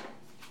grasses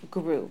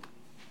grew.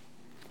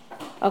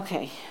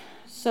 Okay,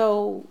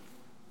 so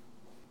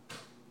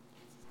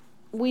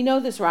we know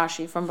this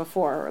Rashi from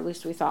before, or at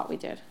least we thought we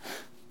did.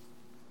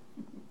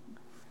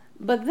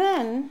 But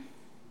then,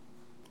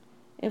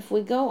 if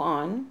we go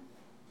on,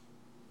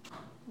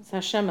 it's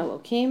Hashem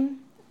Elokim,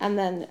 and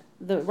then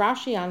the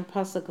Rashi on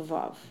Pasuk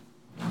Vav.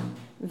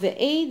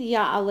 Ve'ed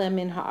ya'aleh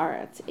min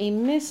ha'aretz, a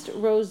mist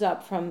rose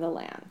up from the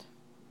land.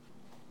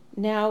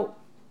 Now,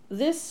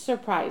 this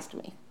surprised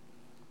me.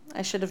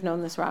 I should have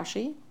known this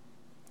Rashi,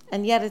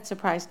 and yet it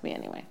surprised me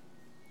anyway.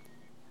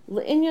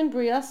 Le'inyan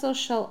briyaso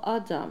shel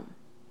Adam.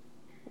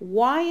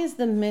 Why is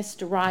the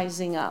mist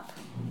rising up?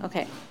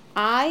 Okay,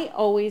 I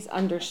always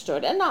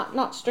understood, and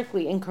not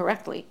strictly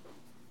incorrectly.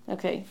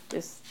 Okay,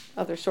 there's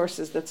other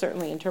sources that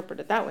certainly interpret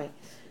it that way.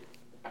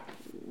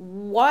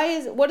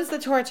 What is the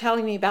Torah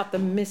telling me about the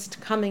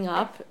mist coming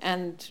up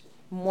and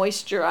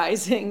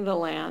moisturizing the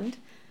land?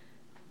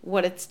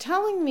 What it's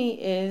telling me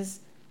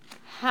is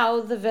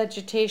how the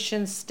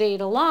vegetation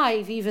stayed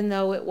alive even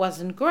though it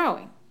wasn't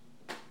growing.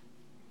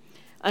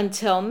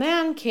 Until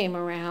man came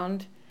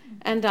around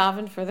and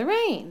davened for the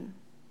rain,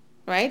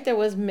 right? There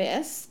was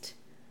mist,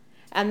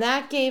 and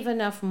that gave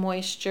enough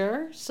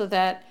moisture so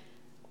that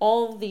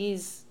all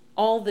these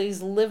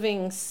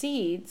living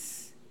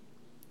seeds,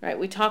 right?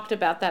 We talked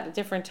about that at a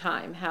different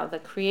time, how the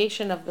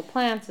creation of the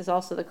plants is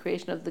also the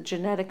creation of the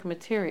genetic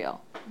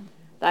material.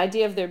 The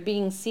idea of there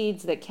being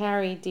seeds that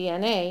carry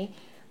DNA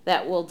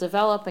that will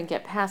develop and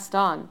get passed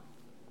on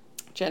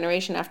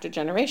generation after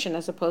generation,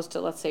 as opposed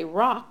to, let's say,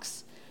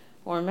 rocks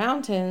or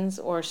mountains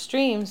or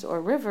streams or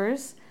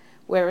rivers,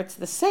 where it's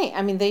the same.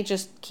 I mean, they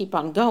just keep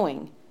on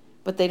going,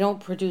 but they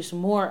don't produce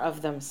more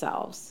of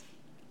themselves.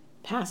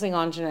 Passing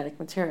on genetic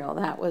material,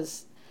 that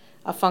was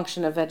a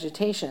function of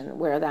vegetation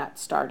where that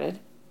started.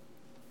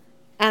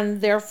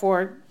 And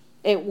therefore,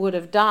 it would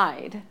have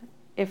died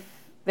if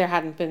there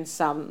hadn't been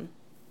some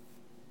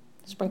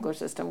sprinkler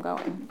system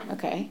going.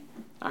 Okay,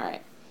 all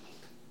right.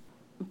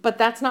 But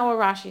that's not what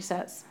Rashi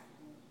says.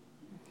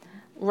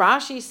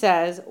 Rashi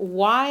says,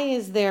 why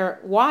is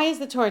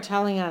the Torah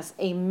telling us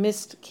a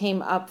mist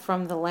came up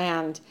from the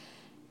land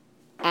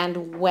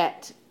and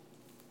wet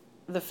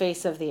the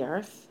face of the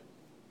earth?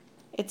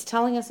 It's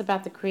telling us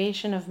about the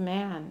creation of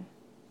man.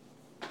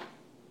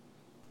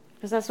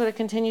 Because that's what it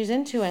continues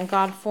into, and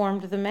God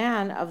formed the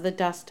man of the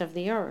dust of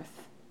the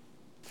earth.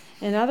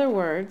 In other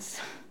words,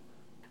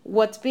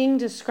 what's being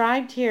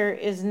described here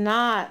is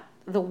not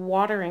the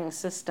watering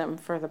system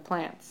for the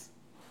plants.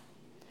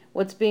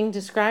 What's being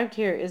described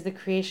here is the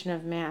creation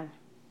of man.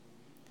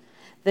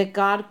 That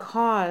God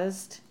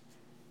caused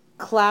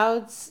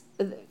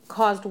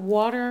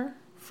water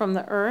from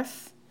the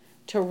earth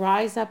to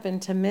rise up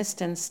into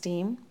mist and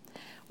steam,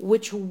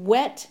 which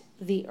wet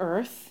the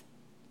earth,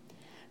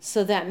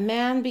 so that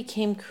man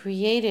became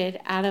created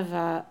out of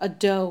a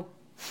dough.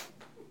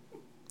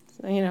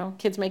 So,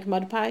 kids make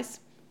mud pies.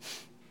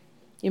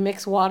 You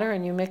mix water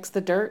and you mix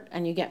the dirt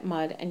and you get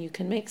mud and you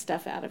can make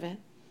stuff out of it.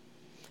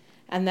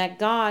 And that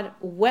God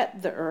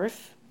wet the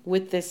earth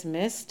with this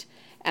mist,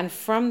 and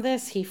from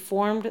this he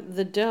formed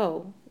the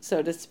dough,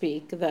 so to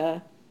speak,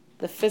 the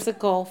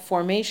physical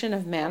formation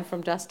of man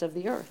from dust of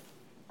the earth.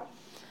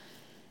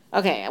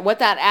 Okay, what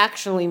that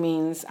actually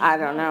means, I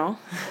don't know.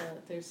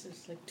 There's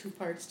like two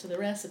parts to the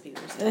recipe.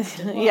 There's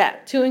yeah,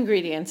 2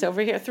 ingredients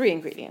over here, 3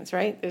 ingredients,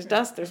 right? There's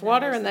dust, there's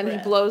water, and then he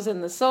blows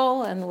in the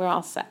soul, and we're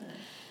all set.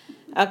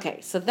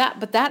 Okay,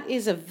 but that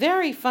is a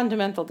very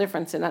fundamental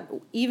difference, in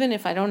even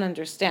if I don't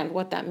understand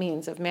what that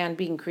means of man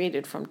being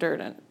created from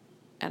dirt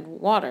and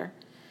water,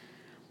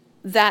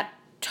 that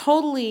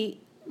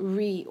totally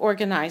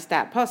reorganized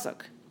that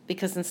pasuk,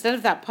 because instead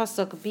of that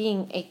pasuk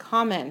being a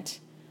comment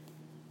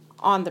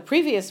on the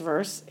previous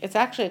verse, it's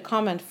actually a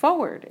comment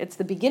forward. It's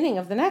the beginning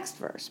of the next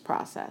verse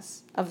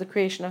process of the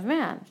creation of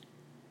man.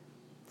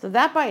 So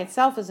that by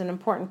itself is an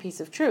important piece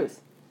of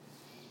truth.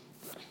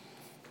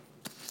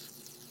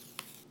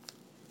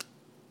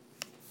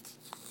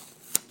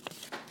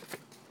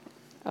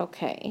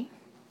 Okay.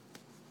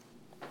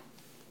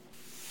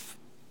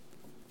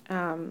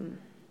 Sorry,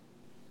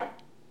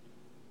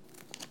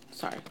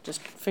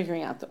 just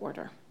figuring out the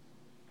order.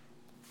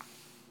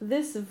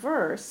 This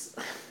verse,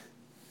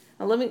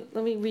 let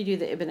me read you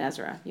the Ibn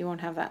Ezra. You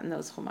won't have that in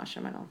those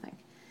Chumashim, I don't think.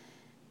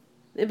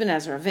 Ibn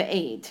Ezra,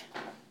 ve'ed,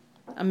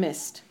 a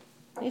mist.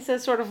 He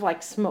says sort of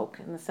like smoke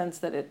in the sense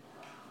that it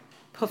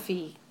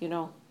puffy,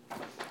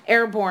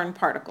 airborne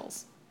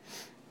particles.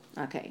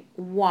 Okay,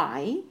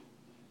 why?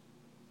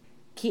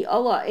 Ki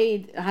Allah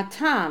aid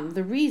hatam,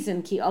 the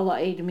reason ki Allah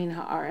aid min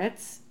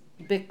haaretz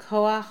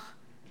bekoach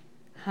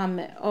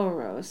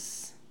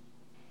hameoros.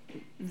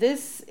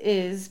 This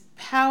is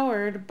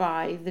powered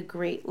by the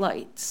great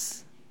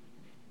lights.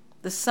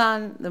 the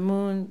sun, the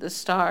moon, the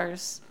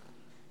stars,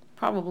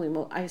 probably,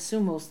 I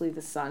assume mostly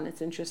the sun.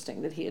 It's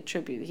interesting that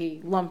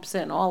he lumps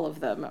in all of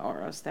the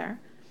me'oros there.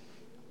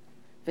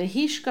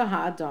 Vehishka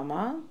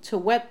ha'adama, to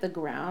wet the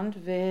ground,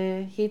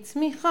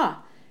 vehitzmicha,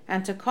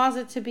 and to cause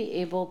it to be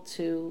able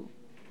to,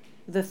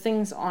 the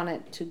things on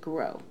it to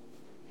grow.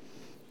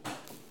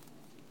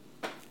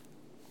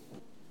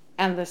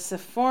 And the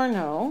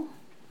Seforno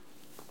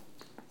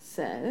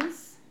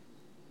says,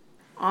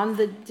 on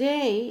the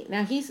day,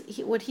 now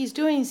what he's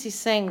doing is he's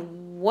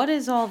saying, what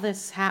is all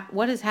this,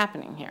 what is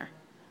happening here?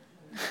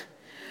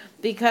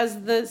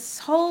 Because this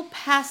whole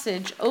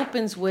passage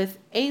opens with,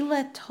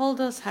 Eile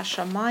toldos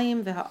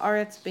HaShamayim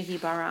v'ha'aretz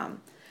behibaram.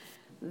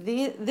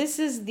 This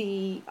is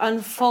the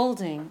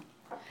unfolding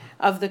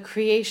of the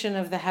creation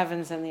of the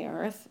heavens and the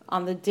earth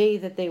on the day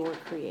that they were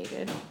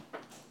created.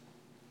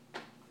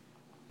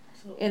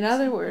 So In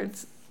other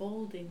words,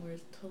 folding, where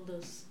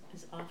toldos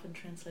is often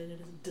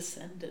translated as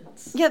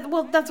descendants. yeah,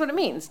 well, that's what it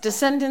means.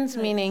 Descendants,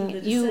 Right, meaning so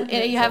the you descendants have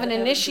of an the heavens and the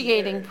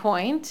initiating earth.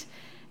 point,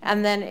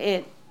 and then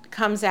it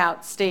comes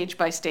out stage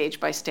by stage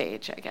by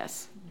stage, I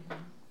guess.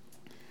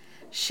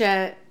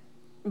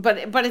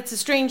 But it's a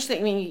strange thing.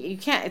 I mean, you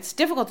can't. It's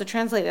difficult to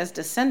translate as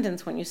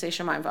descendants when you say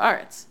Shemayim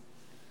v'aretz.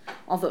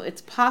 Although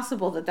it's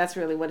possible that that's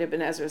really what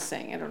Ibn Ezra is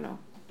saying. I don't know.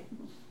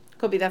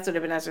 Could be that's what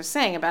Ibn Ezra is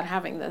saying about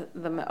having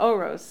the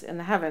me'oros in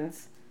the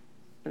heavens,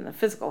 in the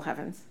physical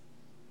heavens,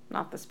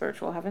 not the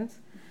spiritual heavens,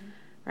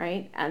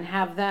 right? And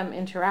have them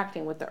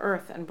interacting with the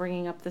earth and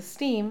bringing up the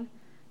steam.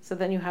 So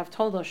then you have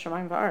toldos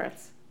Shemayim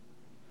v'aretz.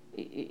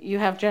 You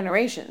have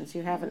generations.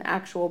 You have an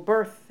actual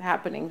birth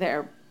happening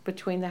there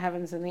between the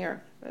heavens and the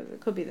earth. It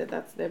could be that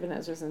that's Ibn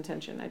Ezra's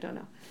intention. I don't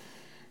know.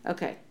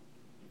 Okay.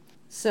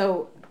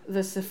 So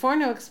the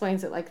Seforno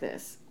explains it like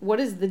this. What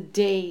is the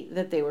day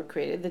that they were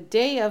created? The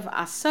day of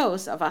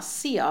Asos, of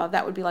Asiya,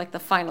 that would be like the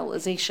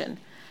finalization,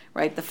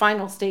 right? The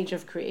final stage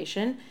of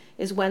creation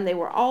is when they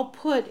were all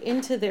put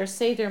into their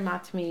Seder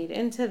Matmid,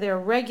 into their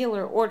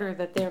regular order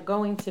that they're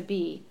going to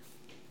be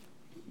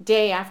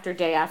day after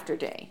day after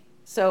day.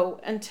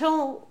 So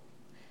until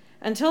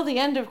the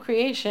end of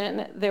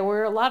creation, there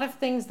were a lot of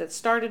things that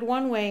started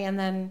one way and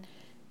then,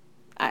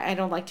 I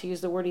don't like to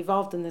use the word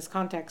evolved in this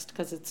context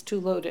because it's too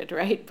loaded,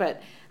 right?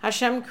 But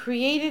Hashem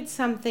created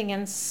something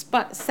and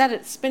set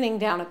it spinning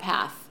down a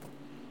path,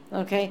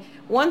 okay?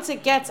 Once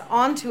it gets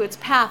onto its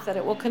path that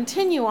it will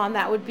continue on,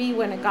 that would be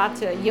when it got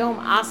to Yom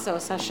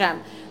Asos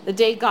Hashem, the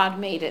day God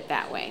made it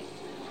that way.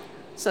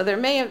 So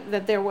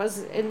there was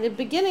in the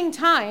beginning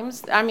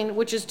times,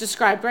 which is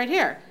described right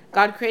here.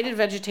 God created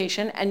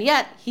vegetation, and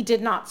yet he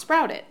did not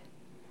sprout it.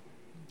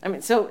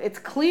 So it's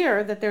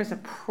clear that there's a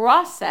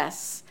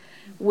process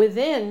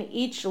within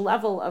each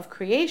level of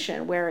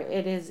creation where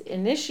it is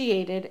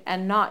initiated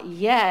and not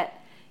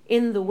yet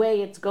in the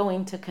way it's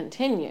going to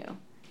continue.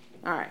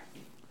 All right.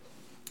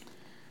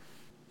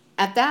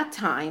 At that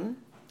time,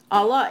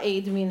 Allah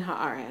eid min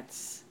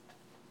haaretz.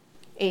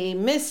 A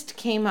mist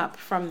came up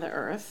from the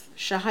earth,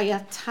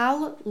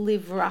 shahayatal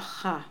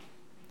livracha.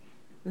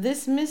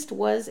 This mist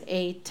was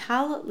a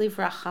tal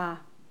livracha,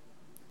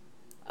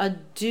 a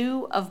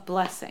dew of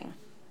blessing.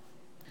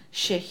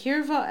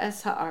 Shehirva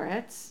es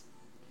haaretz,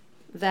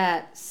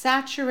 that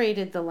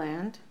saturated the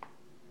land.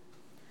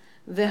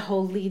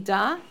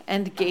 Veholida,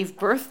 and gave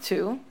birth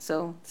to.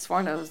 So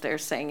Sforno's there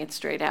saying it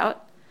straight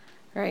out,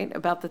 right,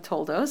 about the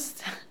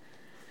toldos.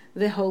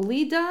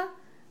 Veholida,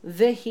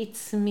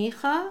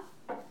 vehitzmicha,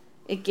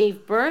 it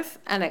gave birth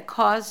and it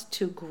caused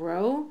to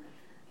grow.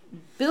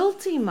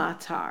 Bilti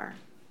matar,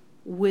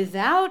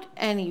 without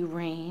any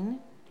rain.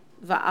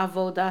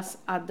 Va'avodas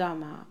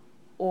adama,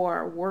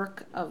 or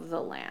work of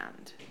the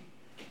land.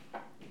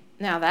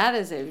 Now that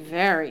is a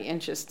very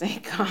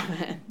interesting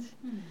comment.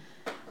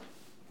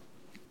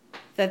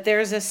 That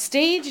there's a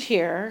stage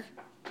here,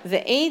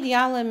 the Eid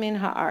Yala min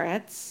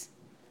haaretz,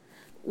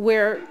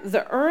 where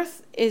the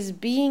earth is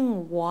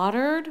being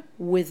watered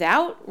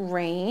without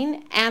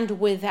rain and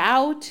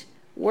without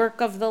work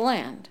of the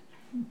land.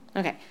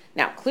 Okay,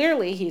 now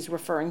clearly he's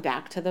referring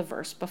back to the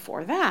verse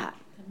before that.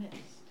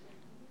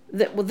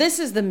 The mist. This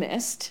is the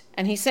mist,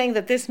 and he's saying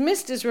that this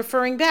mist is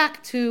referring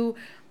back to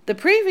the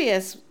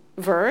previous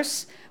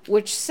verse,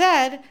 which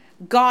said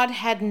God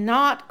had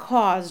not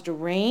caused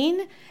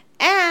rain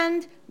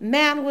and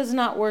man was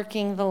not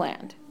working the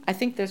land. I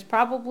think there's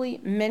probably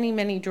many,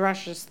 many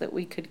drushes that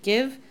we could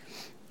give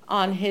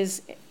on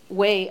his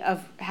way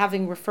of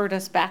having referred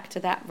us back to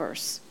that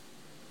verse.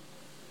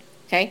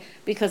 Okay?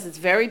 Because it's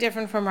very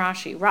different from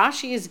Rashi.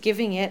 Rashi is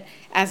giving it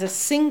as a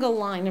single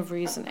line of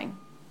reasoning.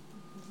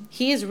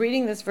 He is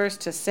reading this verse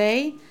to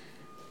say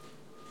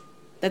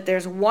that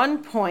there's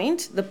one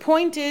point. The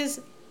point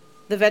is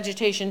the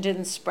vegetation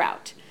didn't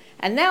sprout.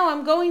 And now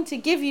I'm going to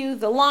give you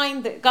the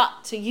line that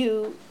got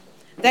you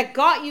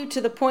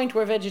to the point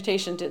where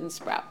vegetation didn't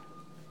sprout.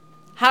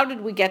 How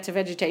did we get to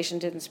vegetation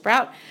didn't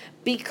sprout?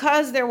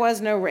 Because there was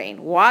no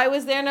rain. Why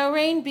was there no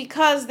rain?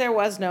 Because there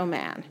was no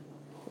man.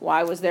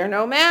 Why was there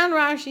no man?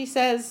 Rashi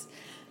says,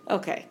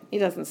 okay, he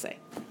doesn't say.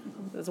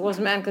 There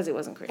wasn't man because he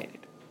wasn't created.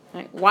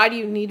 Right? Why do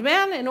you need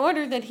man? In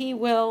order that he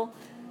will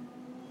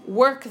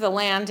work the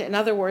land. In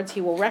other words,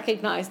 he will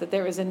recognize that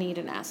there is a need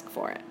and ask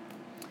for it.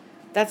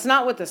 That's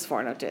not what the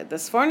Sforno did. The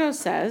Sforno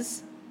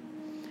says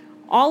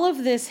all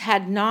of this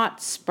had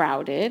not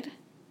sprouted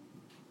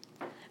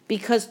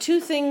because two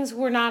things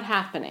were not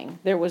happening.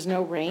 There was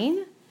no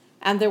rain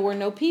and there were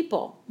no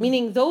people.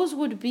 Meaning those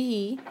would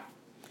be,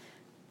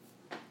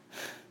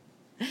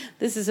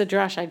 this is a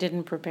drush I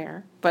didn't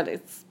prepare, but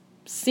it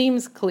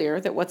seems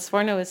clear that what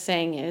Sforno is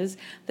saying is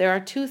there are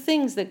two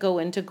things that go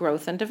into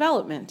growth and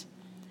development.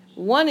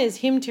 One is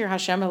Himtir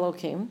Hashem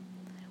Elokim.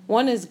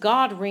 One is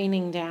God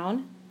raining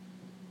down.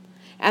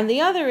 And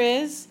the other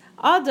is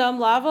Adam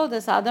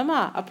Lavodas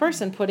Adama, a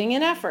person putting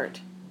in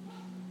effort.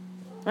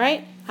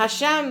 Right?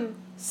 Hashem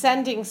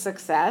sending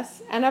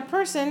success and a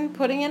person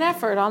putting in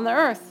effort on the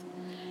earth.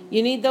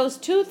 You need those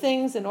two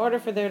things in order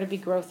for there to be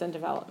growth and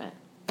development.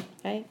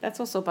 Okay? That's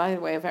also, by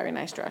the way, a very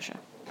nice drasha.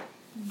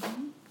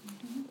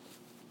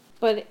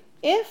 But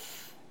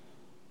if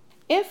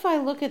I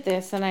look at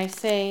this and I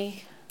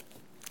say,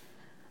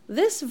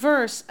 this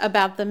verse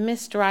about the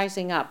mist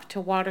rising up to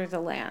water the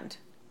land,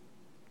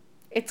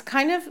 it's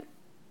kind of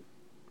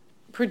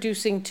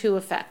producing two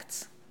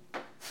effects.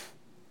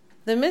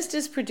 The mist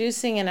is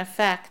producing an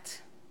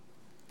effect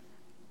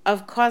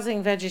of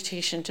causing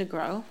vegetation to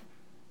grow,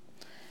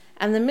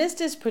 and the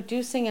mist is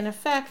producing an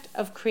effect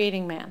of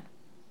creating man.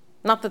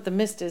 Not that the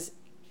mist is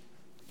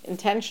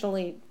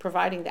intentionally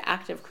providing the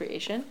act of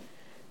creation,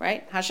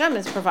 right? Hashem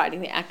is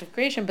providing the act of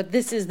creation, but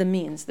this is the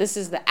means. This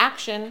is the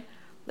action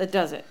that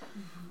does it,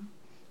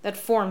 that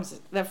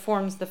forms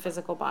the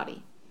physical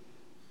body.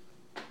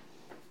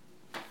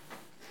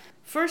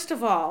 First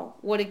of all,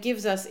 what it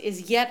gives us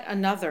is yet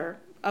another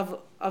of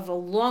a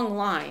long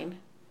line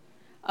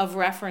of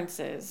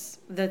references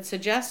that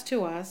suggest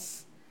to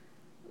us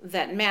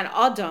that man,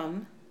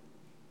 Adam,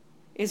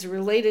 is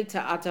related to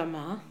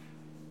Adama,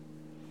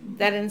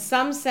 that in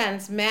some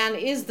sense man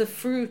is the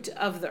fruit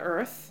of the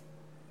earth,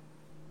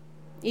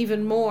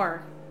 even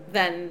more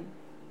than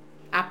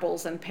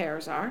apples and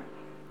pears are,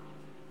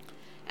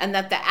 and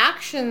that the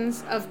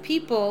actions of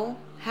people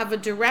have a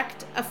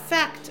direct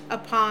effect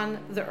upon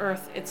the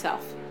earth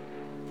itself.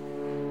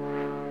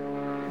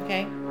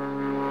 Okay?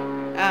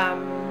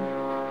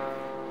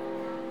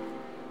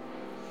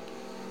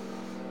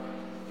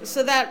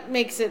 So that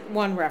makes it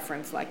one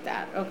reference like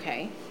that.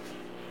 Okay.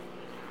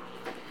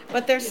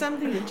 But there's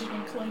something...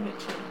 Original climate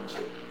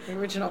change. The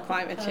original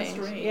climate change.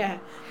 Rain. Yeah.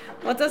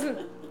 Well,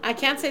 I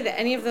can't say that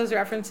any of those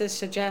references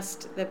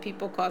suggest that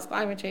people cause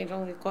climate change,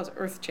 only cause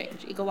earth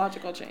change,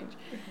 ecological change.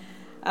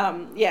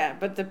 Yeah,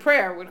 but the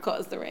prayer would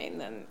cause the rain,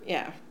 then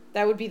yeah.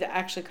 That would be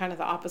actually kind of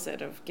the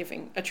opposite of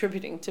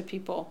attributing to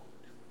people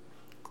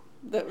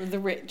the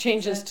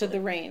changes exactly. To the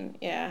rain.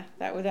 Yeah,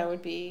 that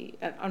would be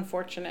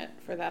unfortunate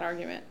for that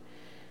argument.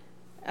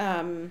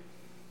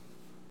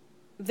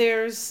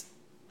 There's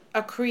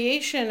a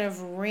creation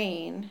of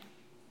rain.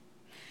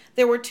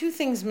 There were two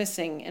things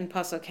missing in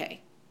Pasuk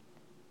Hay.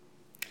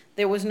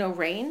 There was no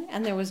rain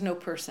and there was no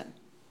person.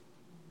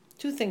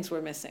 Two things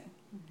were missing.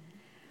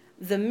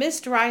 The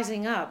mist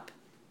rising up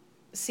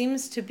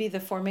seems to be the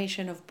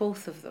formation of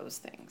both of those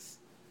things,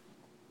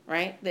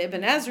 right? The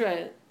Ibn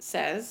Ezra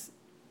says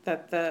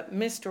that the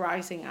mist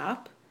rising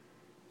up,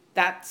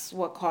 that's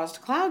what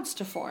caused clouds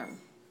to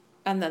form.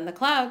 And then the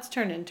clouds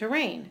turn into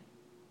rain.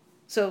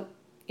 So,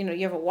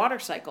 you have a water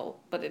cycle,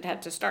 but it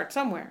had to start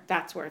somewhere.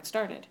 That's where it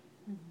started.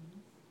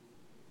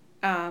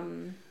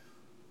 And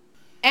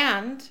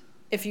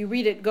if you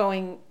read it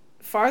going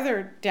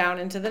farther down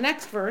into the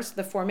next verse,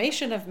 the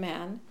formation of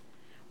man,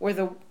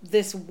 where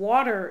this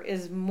water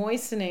is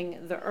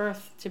moistening the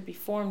earth to be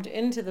formed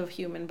into the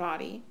human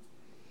body.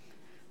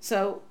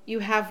 So you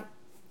have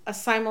a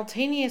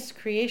simultaneous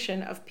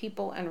creation of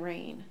people and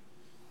rain,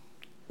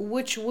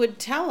 which would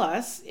tell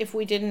us, if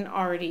we didn't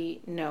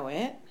already know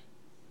it,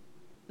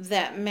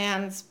 that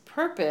man's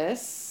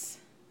purpose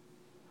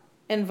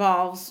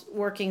involves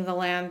working the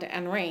land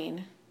and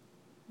rain,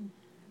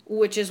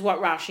 which is what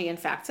Rashi in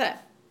fact said.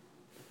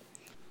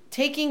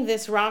 Taking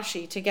this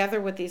Rashi together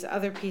with these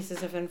other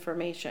pieces of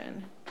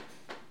information,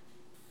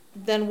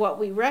 then what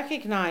we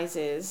recognize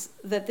is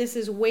that this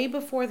is way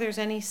before there's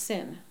any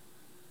sin.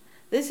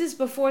 This is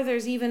before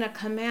there's even a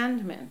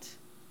commandment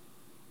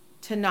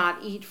to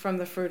not eat from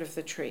the fruit of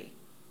the tree.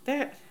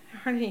 There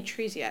aren't any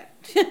trees yet.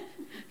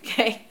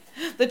 Okay?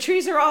 The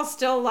trees are all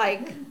still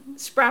like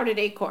sprouted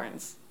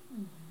acorns.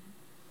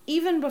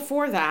 Even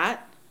before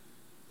that,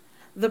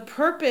 the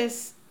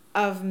purpose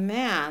of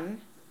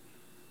man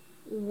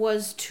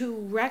was to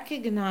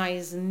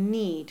recognize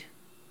need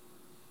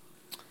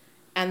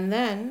and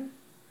then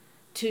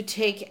to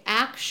take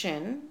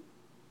action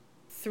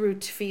through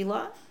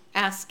tefillah,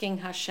 asking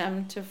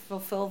Hashem to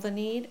fulfill the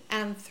need,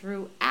 and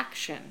through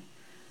action,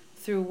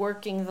 through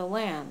working the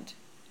land,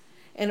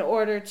 in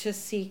order to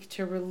seek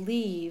to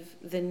relieve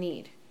the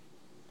need.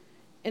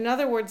 In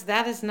other words,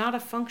 that is not a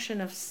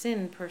function of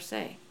sin per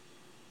se.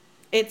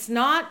 It's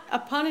not a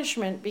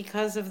punishment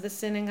because of the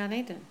sin in Gan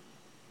Eden.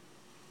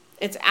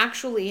 It's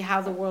actually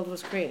how the world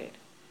was created.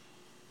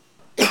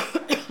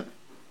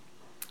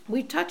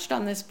 We touched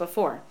on this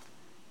before.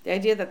 The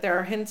idea that there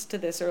are hints to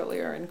this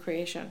earlier in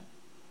creation.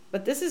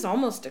 But this is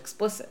almost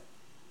explicit.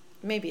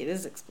 Maybe it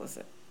is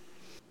explicit.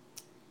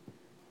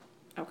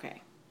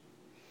 Okay.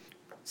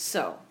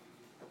 So,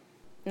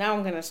 now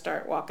I'm going to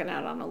start walking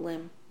out on a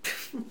limb.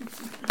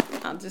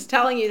 I'm just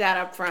telling you that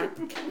up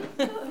front.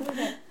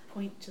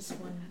 Point just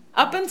one.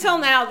 Up until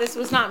now, this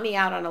was not me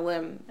out on a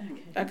limb.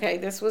 Okay. Okay,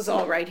 this was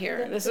all right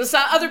here. This was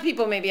other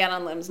people maybe out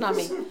on limbs, not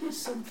me.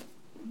 So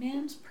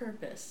man's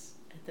purpose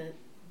at the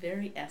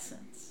very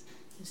essence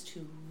is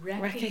to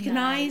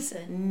recognize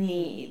a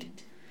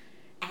need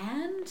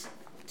and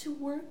to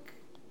work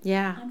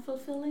Yeah. on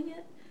fulfilling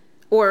it,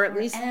 Or at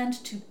least and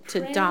to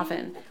pray.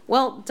 daven.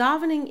 Well,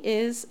 davening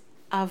is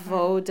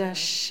avoda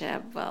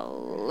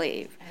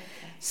shebalev. Okay.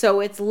 So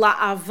it's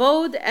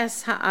la'avod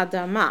es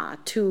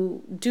ha'adama,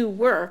 to do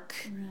work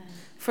Right.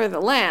 for the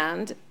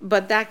land,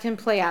 but that can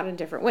play out in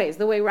different ways.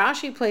 The way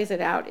Rashi plays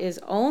it out is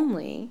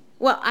only,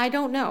 well, I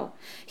don't know.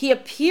 He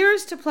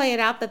appears to play it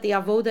out that the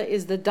avoda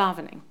is the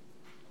davening.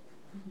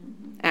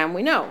 Mm-hmm. And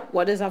we know,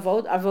 what is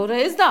avoda? Avoda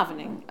is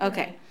davening.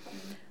 Okay.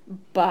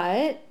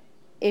 But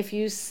if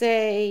you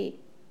say,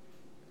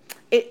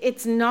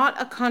 it's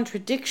not a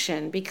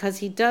contradiction, because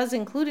he does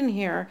include in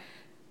here,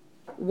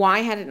 why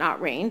had it not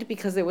rained?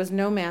 Because there was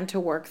no man to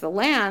work the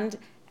land,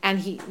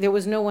 and there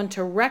was no one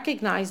to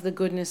recognize the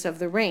goodness of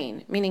the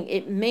rain. Meaning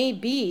it may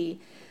be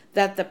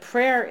that the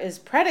prayer is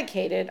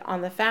predicated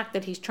on the fact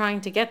that he's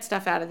trying to get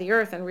stuff out of the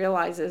earth and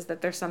realizes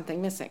that there's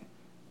something missing.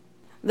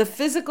 The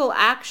physical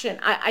action,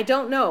 I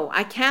don't know.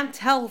 I can't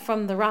tell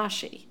from the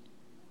Rashi.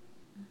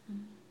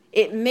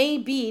 It may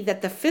be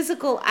that the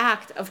physical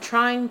act of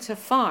trying to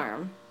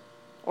farm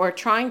or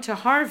trying to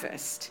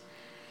harvest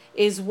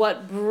is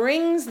what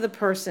brings the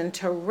person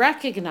to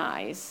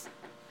recognize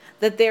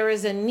that there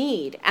is a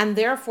need, and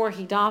therefore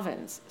he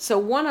davens. So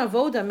one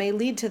avoda may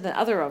lead to the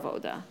other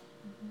avoda.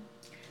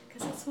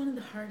 Because that's one of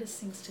the hardest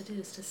things to do,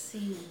 is to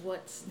see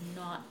what's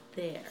not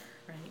there,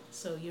 right?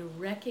 So you're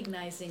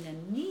recognizing a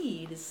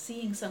need is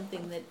seeing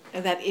something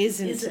that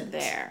Isn't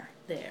there.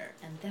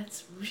 And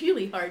that's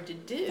really hard to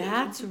do.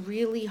 That's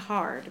really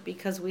hard,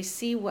 because we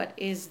see what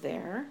is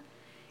there,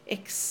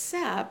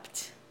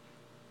 except,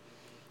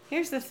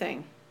 here's the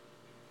thing.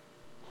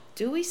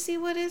 Do we see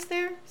what is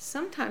there?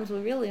 Sometimes we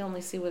really only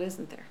see what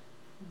isn't there.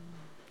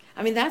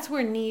 I mean, that's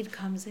where need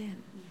comes in.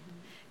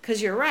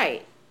 Because you're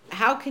right.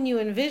 How can you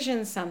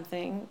envision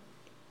something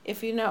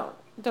if you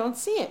don't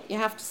see it? You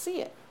have to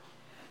see it.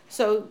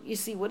 So you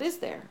see what is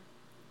there.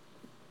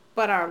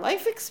 But our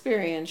life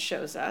experience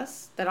shows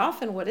us that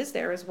often what is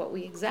there is what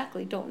we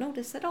exactly don't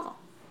notice at all.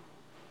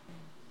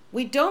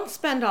 We don't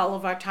spend all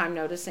of our time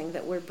noticing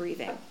that we're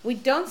breathing. We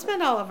don't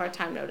spend all of our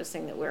time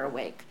noticing that we're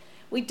awake.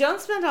 We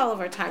don't spend all of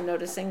our time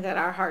noticing that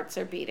our hearts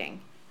are beating.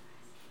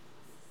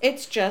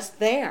 It's just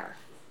there.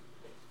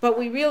 But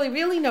we really,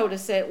 really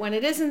notice it when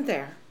it isn't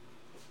there.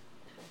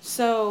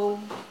 So,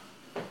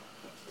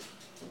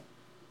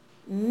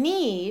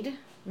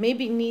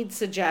 maybe need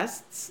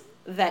suggests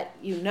that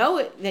you know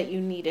it, that you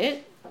need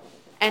it,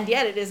 and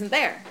yet it isn't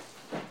there.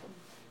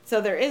 So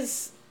there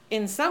is,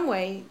 in some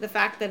way, the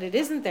fact that it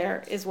isn't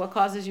there is what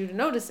causes you to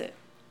notice it.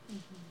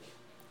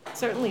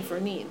 Certainly for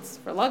needs.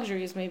 For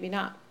luxuries, maybe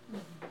not.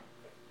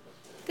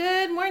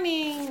 Good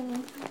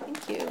morning.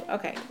 Thank you.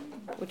 Okay.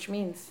 Which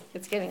means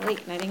it's getting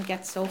late and I didn't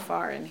get so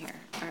far in here.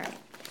 All right.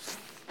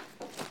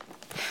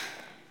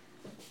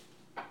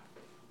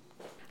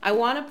 I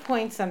want to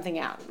point something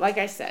out. Like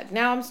I said,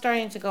 now I'm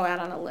starting to go out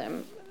on a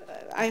limb.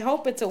 I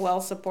hope it's a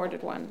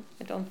well-supported one.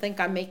 I don't think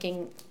I'm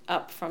making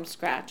up from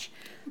scratch.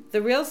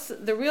 The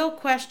real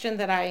question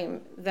that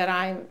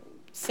I'm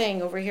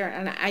saying over here,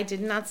 and I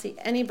did not see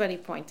anybody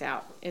point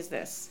out, is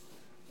this.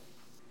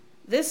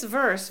 This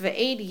verse,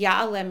 Ve'ed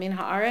ya'aleh min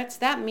ha'aretz,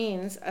 that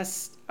means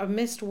a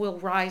mist will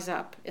rise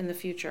up in the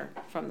future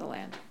from the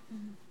land.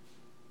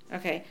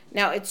 Okay,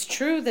 now it's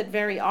true that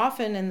very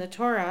often in the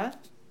Torah,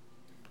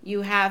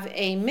 you have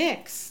a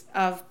mix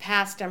of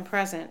past and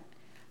present,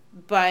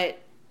 but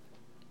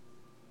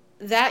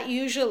that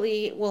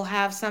usually will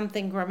have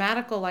something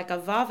grammatical like a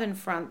vav in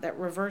front that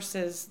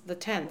reverses the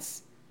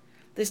tense.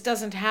 This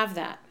doesn't have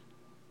that.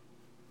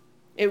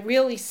 It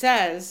really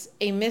says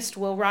a mist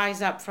will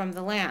rise up from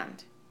the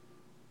land.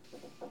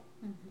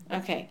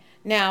 Okay,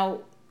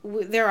 now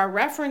there are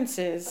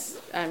references.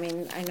 I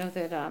mean, I know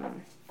that,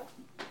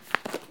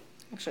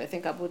 actually I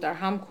think Abu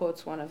Darham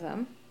quotes one of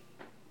them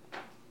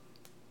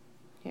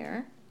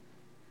here,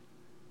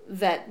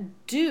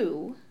 that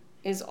dew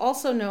is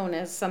also known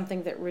as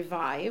something that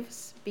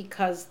revives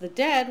because the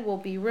dead will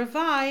be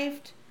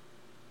revived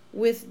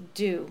with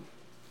dew.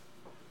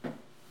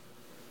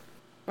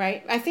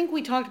 Right? I think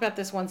we talked about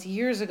this once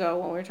years ago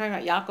when we were talking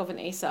about Yaakov and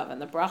Esav and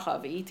the bracha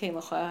of V'yitein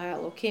l'cha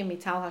Elokim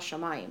mital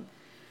HaShamayim,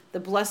 the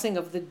blessing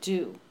of the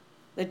dew.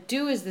 The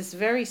dew is this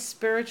very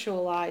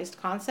spiritualized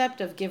concept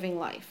of giving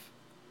life.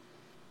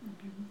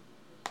 Mm-hmm.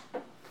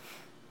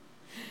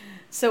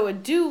 So a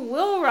dew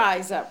will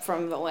rise up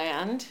from the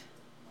land,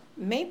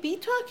 may be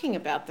talking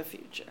about the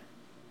future.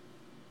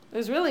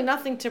 There's really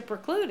nothing to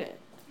preclude it.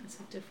 It's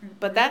a different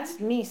But word. that's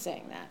me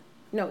saying that.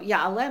 No,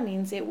 Ya'aleh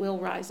means it will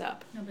rise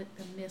up. No, but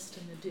the mist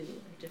and the dew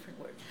are different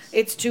words.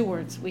 It's two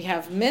words. We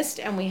have mist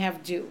and we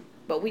have dew.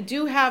 But we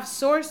do have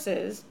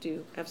sources,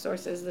 the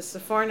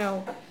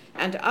Seforno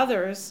and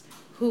others,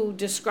 who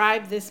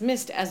describe this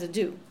mist as a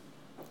dew.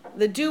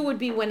 The dew would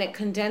be when it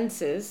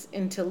condenses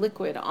into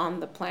liquid on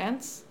the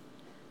plants.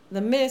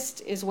 The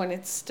mist is when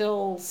it's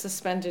still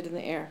suspended in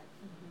the air.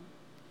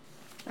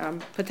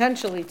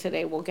 Potentially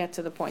today we'll get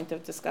to the point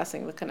of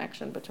discussing the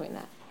connection between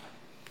that.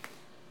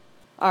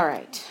 All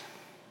right.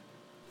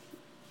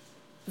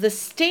 The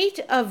state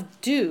of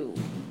dew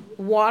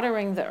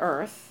watering the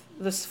earth,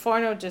 the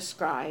Sforno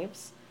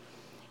describes,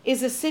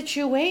 is a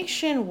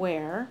situation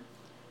where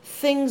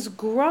things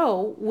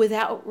grow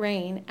without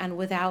rain and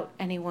without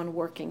anyone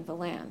working the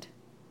land.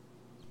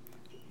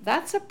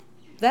 That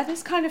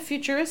is kind of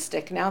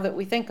futuristic now that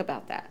we think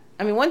about that.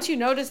 I mean, once you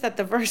notice that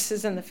the verse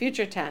is in the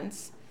future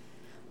tense,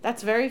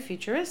 that's very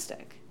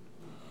futuristic.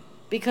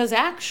 Because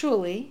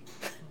actually,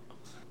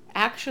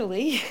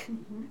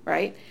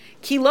 right?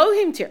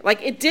 Kilohim tir,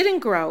 like it didn't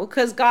grow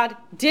because God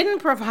didn't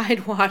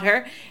provide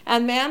water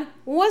and man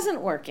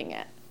wasn't working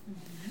it.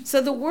 So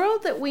the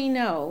world that we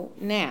know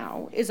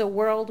now is a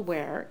world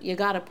where you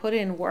got to put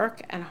in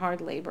work and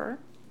hard labor,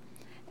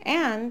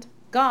 and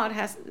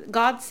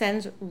God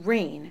sends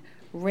rain.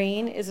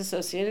 Rain is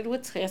associated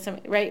with Techias,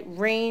 right?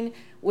 Rain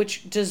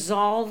which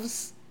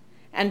dissolves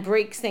and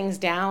breaks things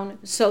down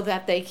so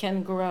that they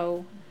can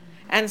grow,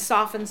 and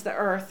softens the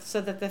earth so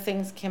that the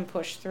things can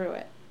push through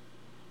it.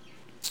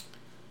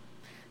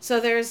 So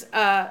there's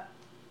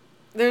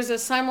a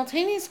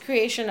simultaneous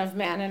creation of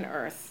man and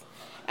earth.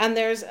 And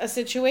there's a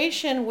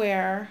situation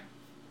where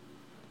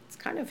it's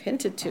kind of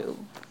hinted to,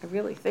 I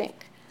really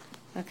think,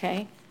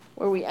 okay,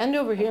 where we end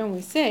over here and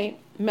we say,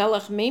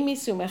 Melech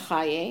meimisu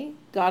mechaye,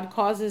 God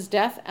causes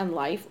death and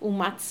life,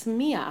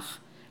 umatzmiach,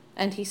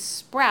 and he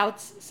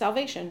sprouts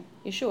salvation,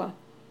 Yeshua.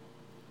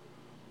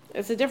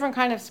 It's a different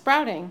kind of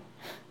sprouting.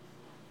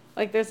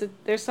 Like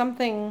there's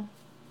something,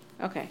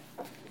 okay.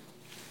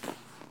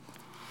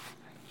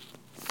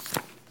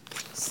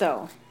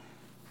 So,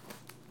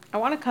 I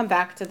want to come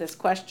back to this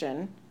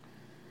question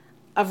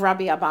of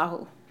Rabbi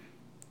Abahu.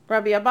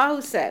 Rabbi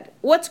Abahu said,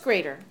 what's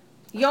greater?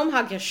 Yom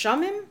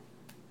HaGeshamim?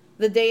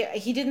 The day,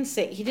 he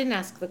didn't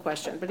ask the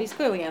question, but he's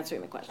clearly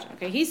answering the question.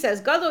 Okay, he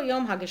says, Gadol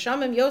Yom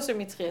HaGeshamim Yoser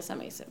Mitchias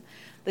HaMeisim.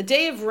 The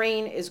day of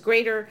rain is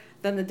greater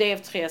than the day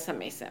of Techias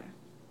HaMeisim.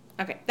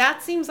 Okay,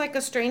 that seems like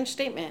a strange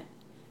statement,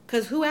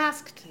 because who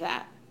asked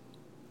that?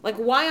 Like,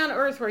 why on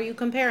earth were you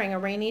comparing a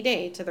rainy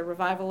day to the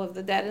revival of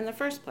the dead in the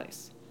first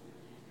place?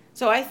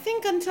 So I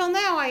think until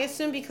now, I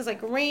assume because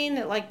like rain,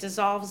 it like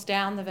dissolves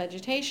down the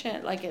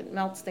vegetation, like it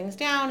melts things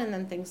down and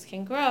then things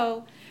can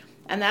grow.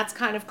 And that's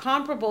kind of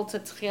comparable to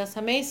Techias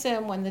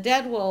HaMeisim, when the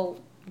dead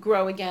will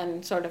grow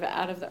again sort of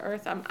out of the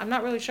earth. I'm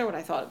not really sure what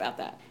I thought about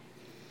that.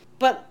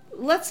 But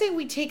let's say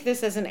we take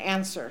this as an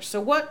answer. So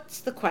what's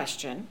the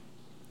question?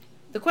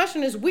 The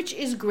question is, which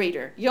is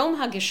greater, Yom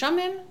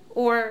HaGeshamim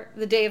or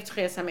the day of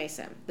Techias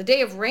HaMeisim? The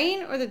day of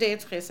rain or the day of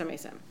Techias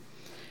HaMeisim?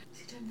 Is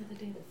he talking about the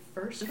day of the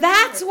first rain?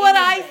 That's what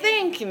I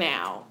think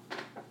now.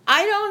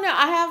 I don't know.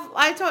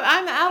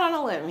 I'm out on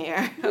a limb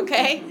here,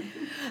 okay?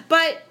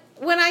 But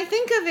when I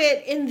think of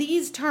it in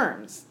these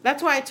terms,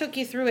 that's why I took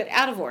you through it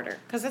out of order,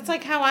 because that's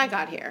like how I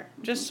got here,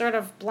 just sort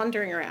of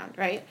blundering around,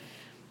 right?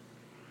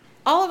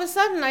 All of a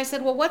sudden I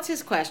said, well, what's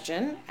his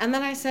question? And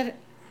then I said,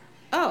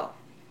 oh,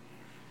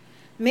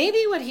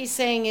 maybe what he's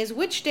saying is,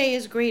 which day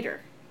is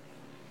greater?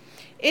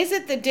 Is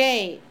it the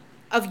day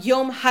of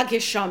Yom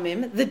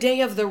HaGeshamim, the day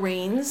of the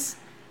rains?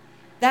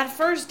 That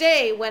first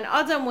day when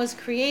Adam was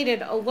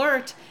created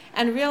alert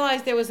and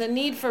realized there was a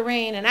need for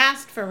rain and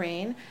asked for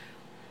rain,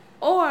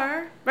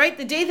 or, right,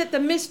 the day that the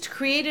mist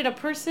created a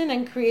person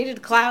and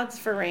created clouds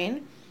for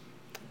rain,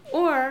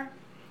 or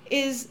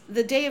is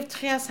the day of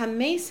Techias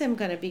HaMeisim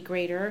going to be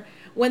greater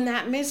when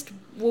that mist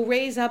will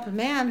raise up a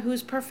man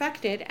who's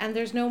perfected and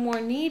there's no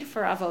more need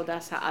for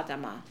avodas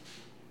ha'adama?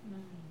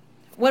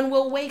 When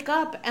we'll wake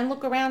up and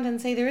look around and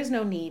say there is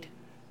no need.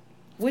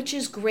 Which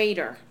is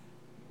greater?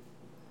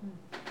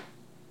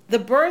 The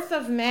birth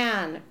of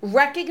man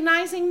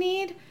recognizing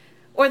need,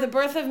 or the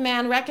birth of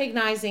man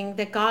recognizing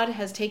that God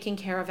has taken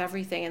care of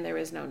everything and there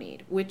is no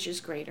need? Which is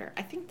greater?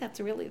 I think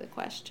that's really the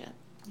question.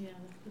 Yeah,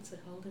 that puts a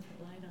whole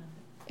different light on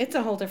it. It's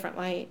a whole different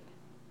light.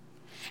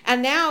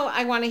 And now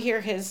I want to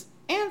hear his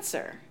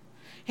answer.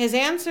 His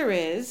answer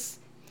is,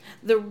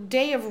 the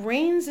day of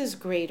rains is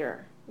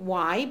greater.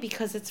 Why?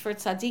 Because it's for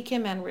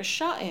tzaddikim and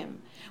risha'im,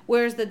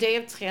 whereas the day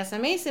of Techias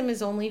HaMeisim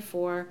is only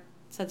for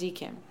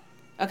tzaddikim.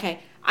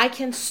 Okay, I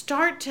can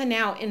start to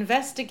now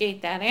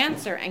investigate that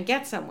answer and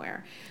get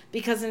somewhere,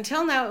 because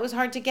until now it was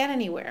hard to get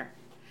anywhere.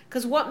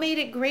 Because what made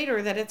it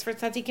greater that it's for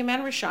tzaddikim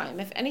and risha'im?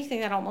 If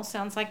anything, that almost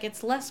sounds like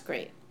it's less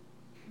great.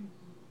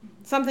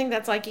 Something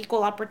that's like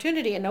equal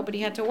opportunity and nobody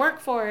had to work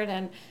for it,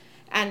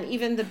 and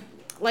even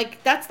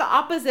that's the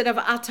opposite of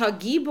Atta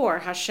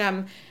Gibor.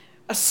 Hashem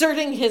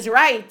asserting his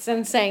rights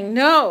and saying,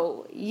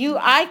 no,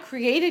 I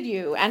created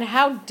you, and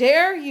how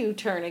dare you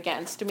turn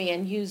against me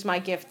and use my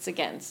gifts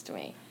against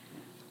me,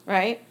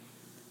 right?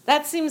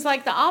 That seems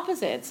like the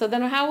opposite. So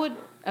then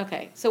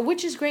so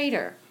which is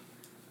greater?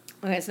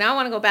 Okay, so now I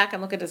want to go back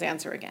and look at his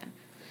answer again.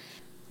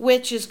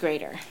 Which is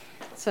greater?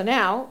 So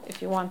now,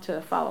 if you want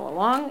to follow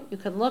along, you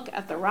can look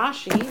at the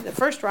Rashi, the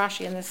first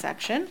Rashi in this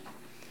section,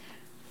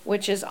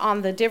 which is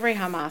on the Divrei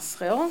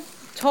HaMaschil,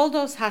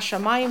 Toldos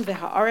HaShamayim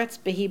v'Ha'aretz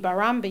Behi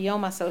Baram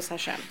B'Yom Asos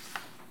Hashem.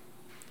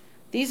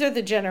 These are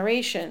the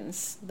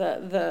generations,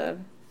 the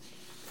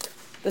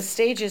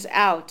stages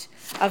out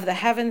of the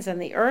heavens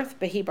and the earth,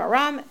 Behi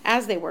Baram,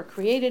 as they were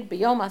created,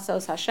 B'Yom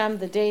Asos Hashem,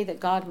 the day that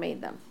God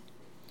made them.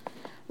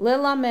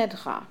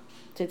 Lilamedcha,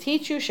 to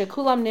teach you,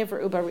 Shekulam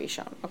Nivru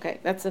Barishon. Okay,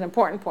 that's an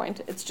important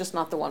point. It's just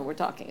not the one we're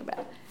talking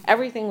about.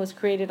 Everything was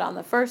created on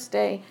the first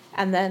day,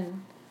 and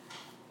then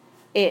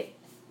it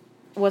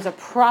was a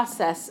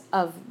process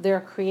of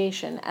their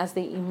creation as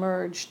they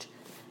emerged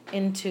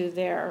into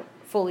their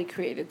fully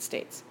created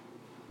states.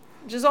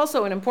 Which is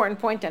also an important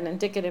point and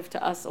indicative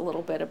to us a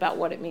little bit about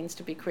what it means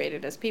to be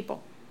created as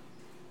people.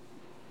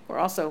 We're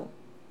also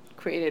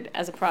created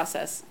as a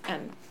process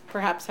and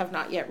perhaps have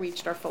not yet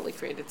reached our fully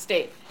created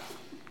state.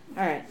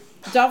 All right.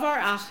 Davar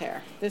Acher.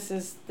 This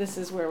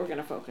is where we're going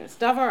to focus.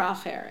 Davar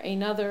Acher,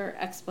 another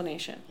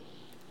explanation.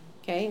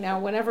 Okay, now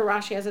whenever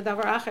Rashi has a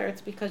Davar Acher,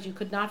 it's because you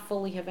could not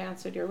fully have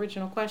answered your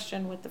original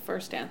question with the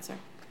first answer.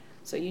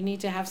 So you need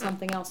to have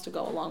something else to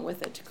go along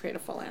with it to create a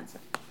full answer.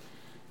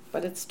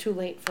 But it's too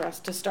late for us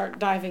to start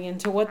diving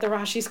into what the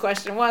Rashi's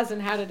question was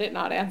and how did it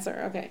not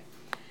answer. Okay.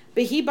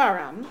 Behi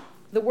Baram,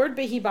 the word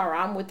Behi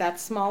Baram with that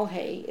small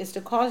hey is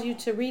to cause you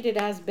to read it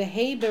as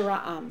Behei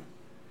Bera'am.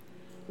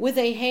 With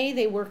a hey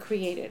they were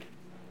created.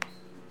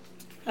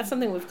 That's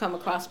something we've come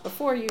across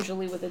before,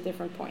 usually with a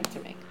different point to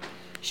make.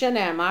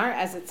 Shene'amar,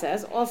 as it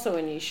says, also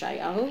in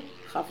Yeshayahu,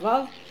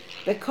 Chavav,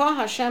 B'ka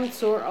Hashem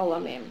tzur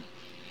olamim.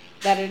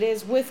 That it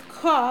is with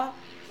ka.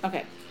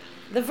 Okay,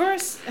 the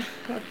verse,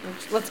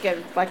 let's get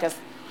like a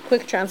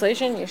quick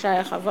translation,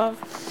 Yeshaya Chavav.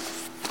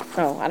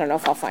 Oh, I don't know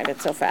if I'll find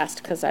it so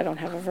fast because I don't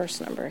have a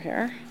verse number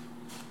here.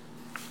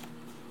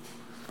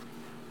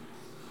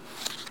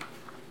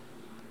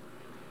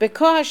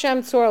 B'ka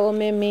Hashem tzur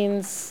olamim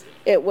means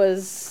it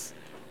was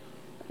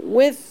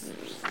with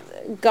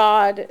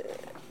God,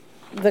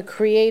 the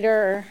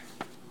creator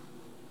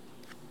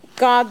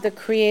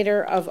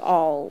of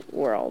all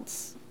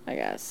worlds, I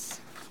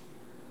guess.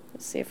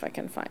 Let's see if I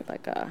can find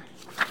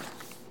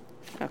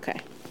okay,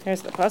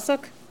 here's the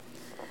pasuk.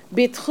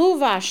 Bitchu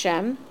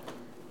v'Hashem,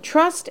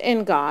 trust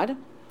in God,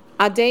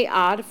 adei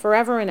ad,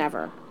 forever and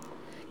ever.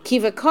 Ki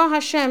v'ka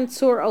Hashem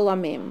tzur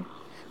olamim,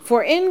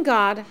 for in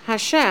God,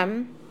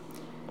 Hashem,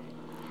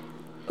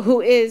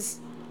 who is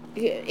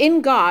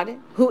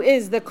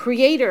the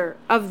creator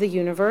of the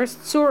universe,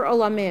 Tzur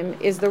Olamim,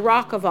 is the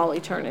rock of all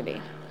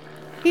eternity.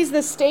 He's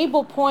the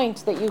stable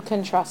point that you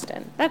can trust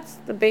in. That's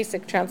the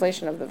basic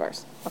translation of the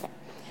verse. Okay.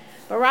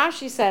 But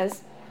Rashi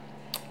says,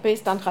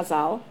 based on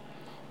Chazal,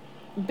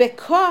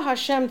 Beka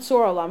Hashem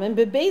Tzur Olamim,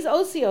 Bebeis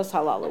Osios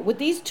Halalu, with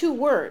these two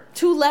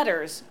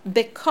letters,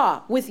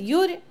 Beka, with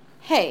Yud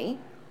Hey,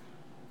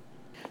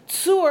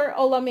 Tzur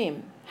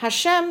Olamim,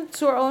 Hashem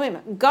Tzur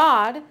Olamim,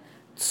 God,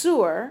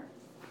 Tzur,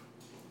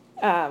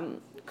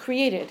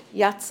 created,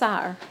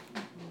 Yatzar.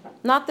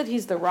 Not that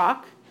he's the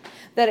rock,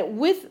 that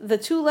with the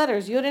two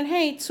letters, Yud and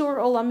Hey, Tzur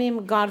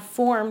Olamim, God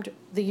formed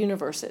the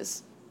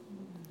universes,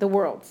 the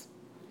worlds.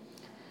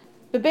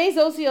 Bebeis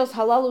Osios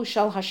Halalu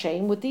Shal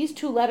Hashem, with these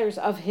two letters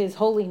of his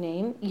holy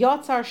name,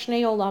 Yatzar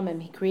Shnei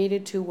Olamim, he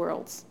created two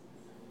worlds.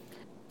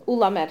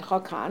 Ulamed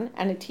Chakan,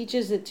 and it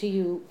teaches it to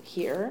you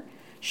here,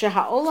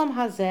 Sheha Olam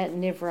Hazeh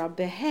Nivra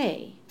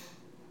Behei.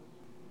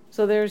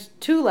 So there's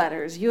two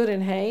letters, Yud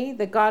and Hey,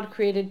 that God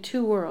created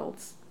two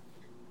worlds.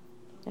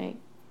 Okay?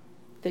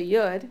 The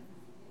Yud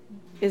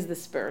is the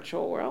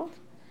spiritual world,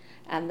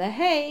 and the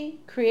Hey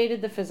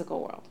created the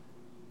physical world.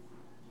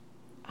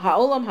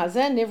 Ha'olam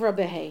hazeh nivra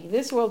behei.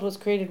 This world was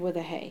created with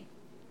a Hey.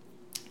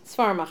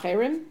 Sfar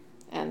Macherim,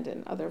 and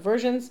in other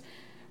versions,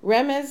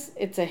 Remez,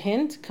 it's a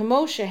hint,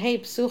 Kamo shehei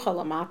psucha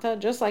lamata,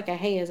 just like a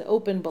Hey is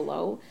open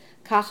below,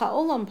 Kacha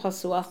olam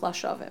pasuach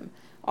lashavim.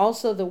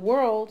 Also the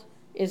world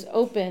is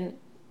open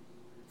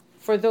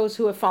for those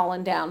who have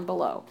fallen down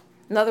below.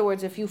 In other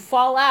words, if you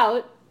fall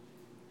out,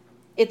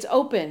 it's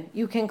open.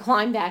 You can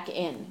climb back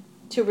in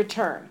to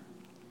return.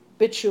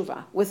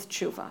 B'tshuva, with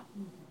tshuva.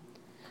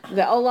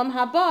 The olam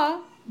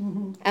haba,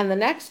 and the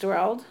next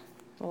world,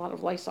 a lot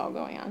of Lysol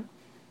going on.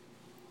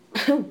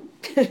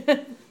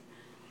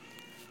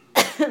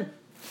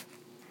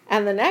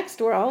 And the next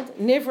world,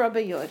 nivra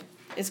b'yud,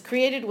 is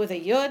created with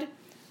a yud,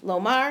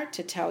 lomar,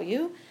 to tell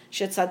you,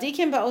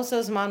 shetzadikim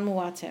ba'osos man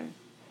muatim.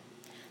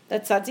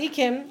 That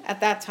tzaddikim at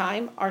that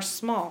time are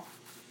small.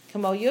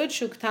 Kamo yud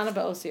shuktana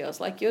ba'osios,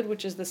 like yud,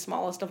 which is the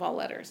smallest of all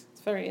letters.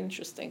 It's a very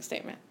interesting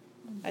statement.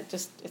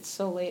 It's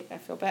so late, I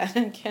feel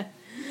bad.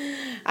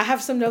 I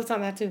have some notes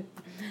on that too.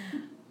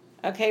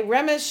 Okay,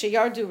 remez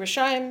sheyardu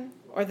rishayim,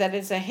 or that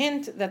is a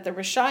hint that the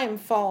Rishaim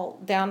fall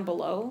down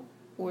below,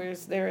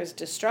 whereas there is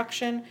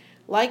destruction,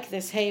 like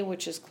this hay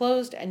which is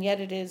closed, and yet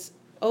it is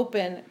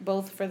open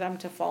both for them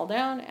to fall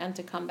down and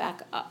to come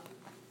back up.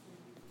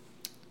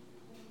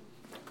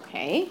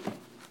 Okay.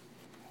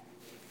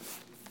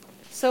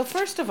 So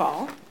first of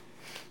all,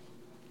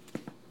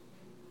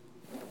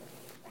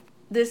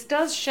 this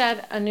does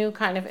shed a new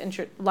kind of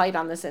light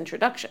on this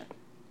introduction.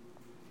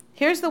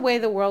 Here's the way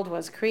the world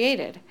was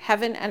created,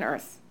 heaven and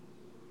earth.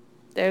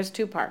 There's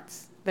two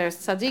parts. There's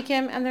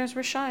tzaddikim and there's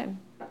rishaim.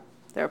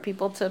 There are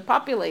people to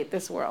populate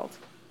this world,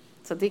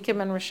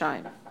 tzaddikim and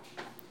rishaim.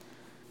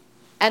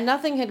 And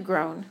nothing had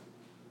grown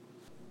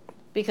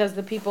because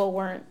the people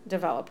weren't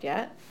developed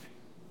yet.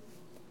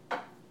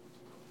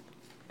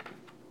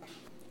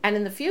 And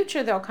in the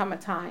future, there'll come a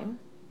time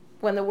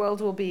when the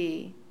world will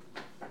be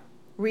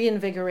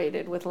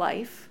reinvigorated with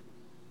life,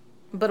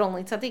 but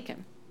only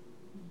tzaddikim.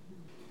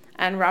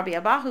 And Rabbi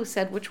Abahu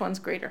said, which one's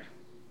greater?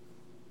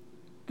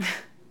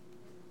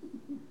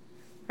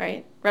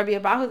 Right? Rabbi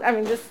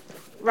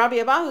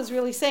Abahu is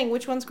really saying,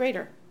 which one's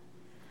greater?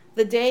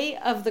 The day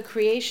of the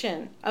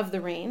creation of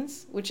the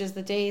rains, which is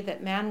the day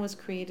that man was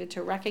created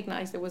to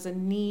recognize there was a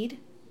need,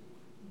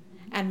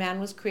 and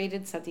man was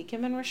created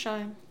tzaddikim and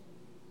rishaim.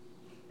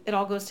 It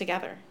all goes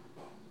together.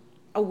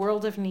 A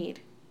world of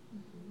need,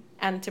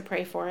 and to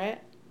pray for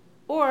it.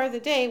 Or the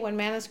day when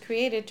man is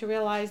created to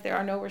realize there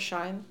are no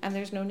rishaim and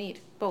there's no need.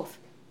 Both.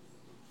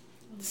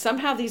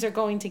 Somehow these are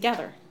going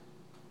together.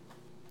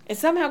 It's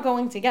somehow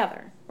going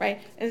together,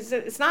 right?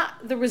 It's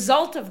not the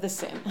result of the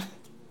sin.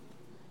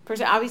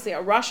 Obviously,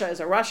 a Russia is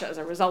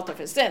a result of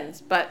his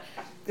sins, but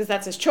because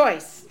that's his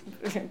choice.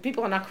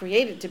 People are not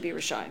created to be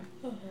rishaim.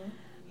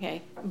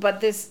 Okay,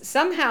 but this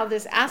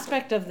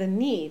aspect of the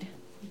need,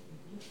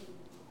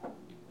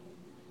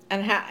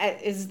 and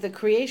is the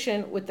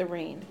creation with the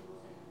rain.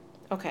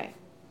 Okay.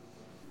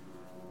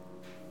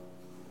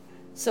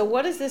 So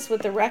what is this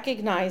with the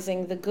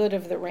recognizing the good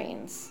of the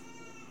rains?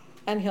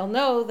 And he'll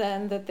know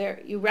then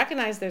that you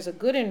recognize there's a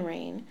good in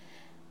rain.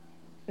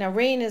 Now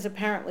rain is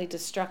apparently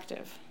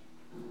destructive.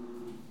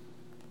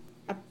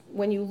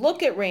 When you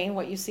look at rain,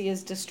 what you see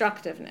is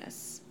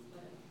destructiveness.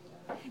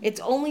 It's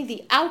only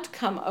the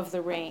outcome of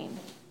the rain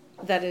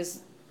that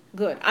is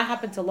good. I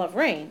happen to love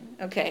rain,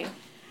 okay?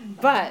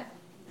 But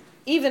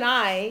even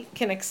I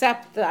can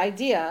accept the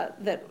idea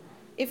that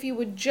if you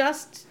would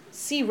just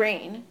see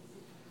rain,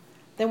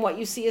 then what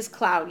you see is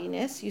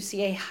cloudiness. You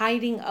see a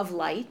hiding of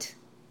light.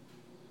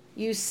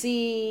 You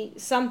see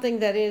something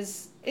that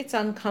it's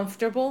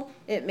uncomfortable.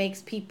 It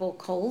makes people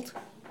cold.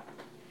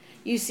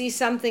 You see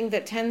something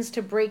that tends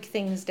to break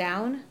things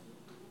down.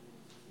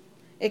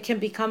 It can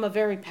become a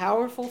very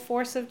powerful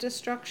force of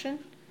destruction.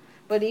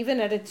 But even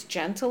at its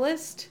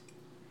gentlest,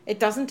 it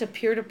doesn't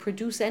appear to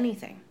produce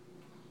anything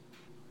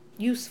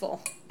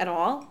useful at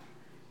all.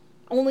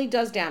 Only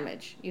does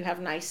damage. You have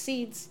nice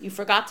seeds. You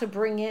forgot to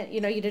bring it. You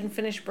didn't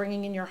finish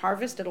bringing in your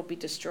harvest. It'll be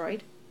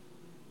destroyed.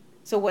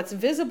 So what's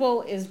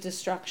visible is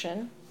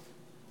destruction.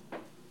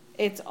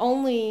 It's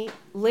only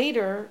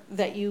later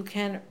that you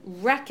can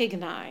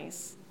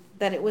recognize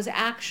that it was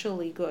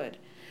actually good,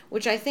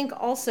 which I think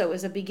also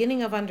is a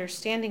beginning of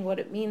understanding what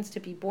it means to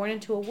be born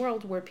into a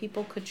world where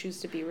people could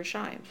choose to be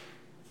rishaim.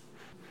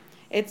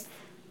 It's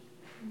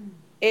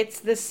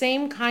the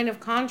same kind of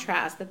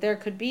contrast, that there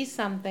could be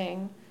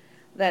something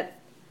that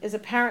is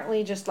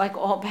apparently just like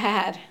all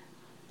bad,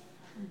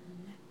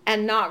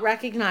 and not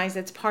recognize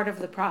it's part of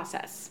the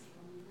process.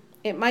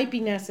 It might be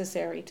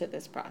necessary to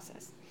this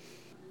process.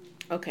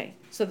 Okay,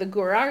 so the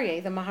Gur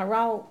Aryeh, the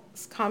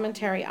Maharal's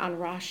commentary on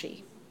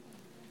Rashi,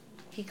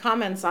 he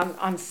comments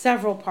on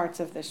several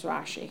parts of this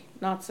Rashi,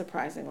 not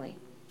surprisingly.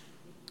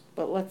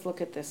 But let's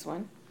look at this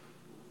one.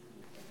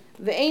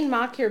 Ve'ein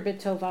makir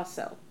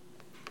b'tovaso.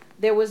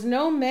 There was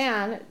no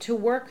man to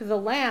work the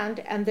land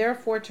and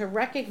therefore to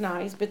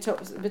recognize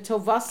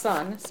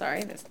b'tovasan,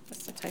 sorry, that's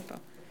a typo.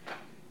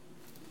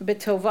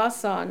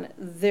 B'tovasan,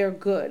 their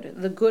good,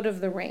 the good of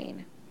the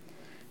rain.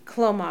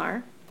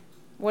 Klomar,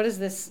 what does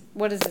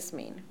this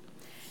mean?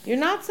 You're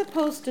not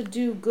supposed to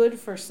do good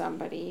for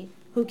somebody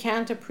who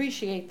can't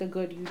appreciate the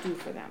good you do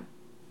for them.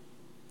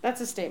 That's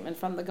a statement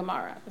from the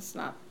Gemara. It's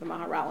not the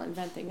Maharal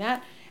inventing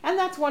that. And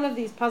that's one of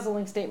these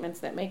puzzling statements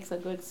that makes a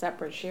good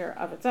separate share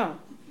of its own.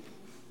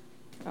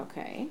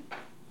 Okay.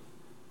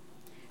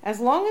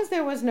 As long as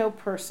there was no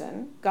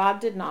person,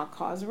 God did not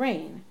cause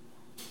rain.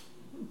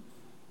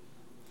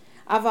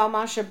 Aval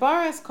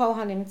mashabaras kol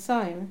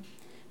hanimtzaim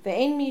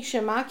ve'ein mi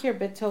shemakir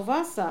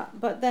betovasa.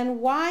 But then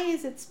why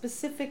is it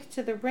specific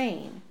to the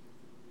rain?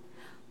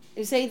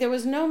 You say there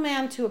was no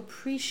man to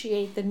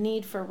appreciate the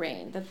need for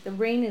rain, that the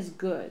rain is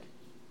good.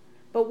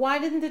 But why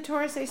didn't the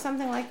Torah say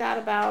something like that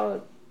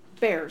about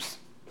bears?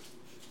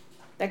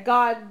 That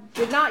God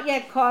did not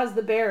yet cause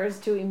the bears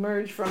to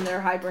emerge from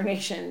their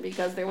hibernation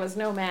because there was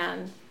no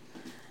man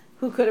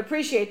who could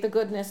appreciate the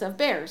goodness of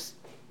bears,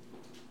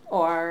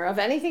 or of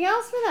anything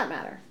else for that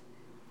matter.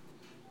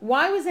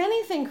 Why was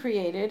anything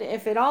created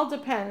if it all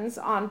depends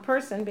on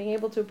person being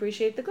able to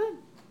appreciate the good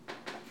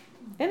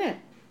in it?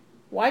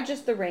 Why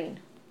just the rain?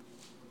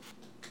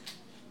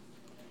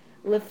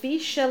 Lefi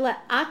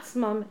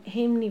shele'atzmam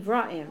hem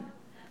nivraim.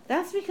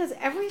 That's because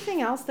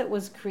everything else that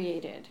was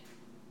created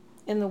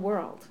in the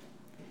world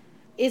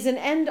is an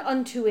end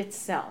unto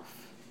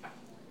itself.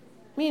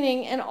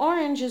 Meaning an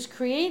orange is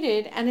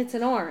created and it's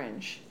an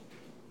orange.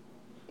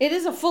 It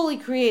is a fully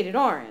created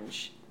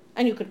orange.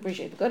 And you could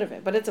appreciate the good of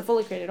it, but it's a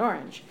fully created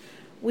orange.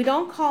 We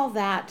don't call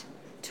that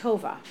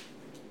tova.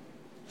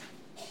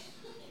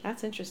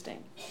 That's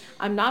interesting.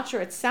 I'm not sure.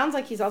 It sounds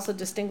like he's also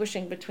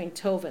distinguishing between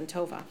tov and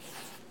tova.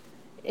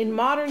 In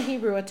modern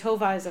Hebrew, a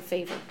tova is a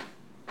favor.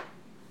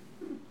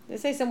 They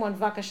say someone,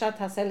 Vakashat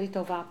haseli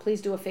tova, please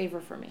do a favor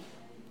for me.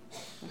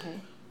 Okay.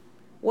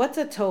 What's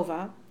a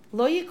tova?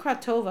 Lo yikra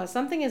tova,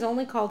 something is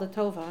only called a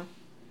tova.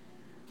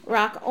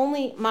 Rak,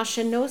 only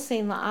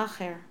mashenosein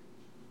la'acher,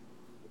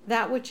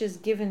 that which is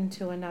given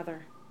to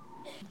another.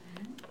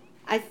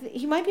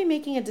 He might be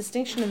making a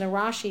distinction in the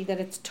Rashi that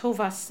it's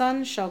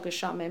tovasan shel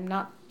geshamim,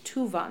 not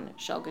tuvan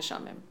shel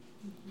geshamim.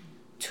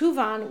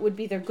 Tuvan would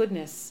be their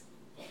goodness.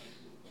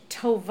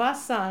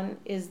 Tovasan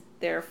is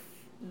the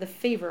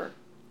favor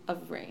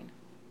of rain.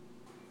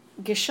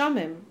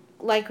 Geshamim,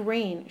 like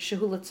rain,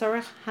 shehu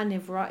l'tzorech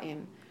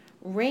hanivraim.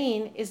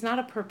 Rain is not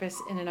a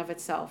purpose in and of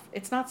itself.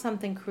 It's not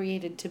something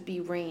created to be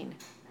rain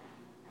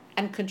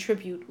and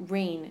contribute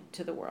rain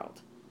to the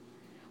world.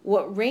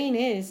 What rain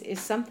is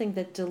something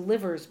that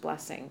delivers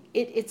blessing.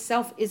 It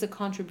itself is a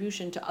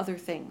contribution to other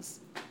things.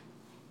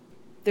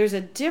 There's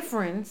a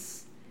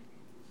difference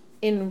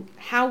in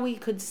how we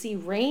could see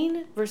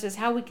rain versus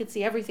how we could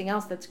see everything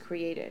else that's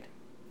created.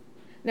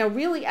 Now,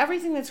 really,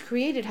 everything that's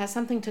created has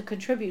something to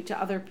contribute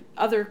to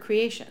other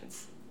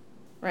creations,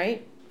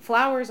 right?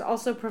 Flowers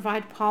also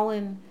provide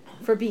pollen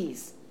for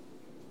bees.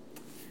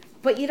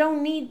 But you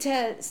don't need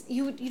to,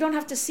 you don't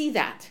have to see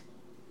that.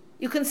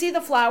 You can see the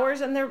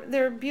flowers and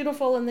they're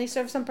beautiful and they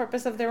serve some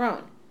purpose of their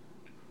own.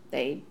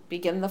 They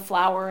begin the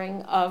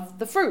flowering of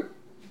the fruit.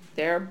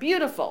 They're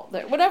beautiful.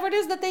 Whatever it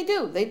is that they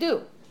do, they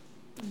do.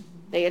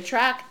 They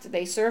attract,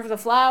 they serve the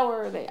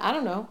flower,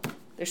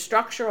 they're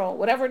structural.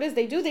 Whatever it is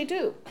they do, they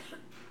do.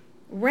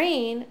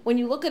 Rain, when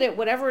you look at it,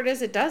 whatever it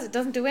is it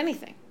doesn't do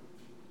anything.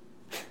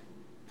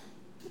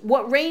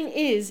 What rain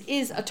is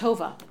a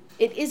tova.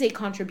 It is a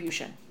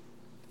contribution.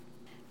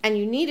 And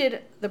you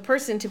needed the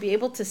person to be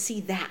able to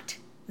see that.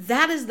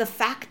 That is the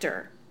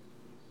factor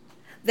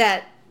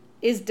that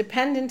is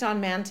dependent on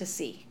man to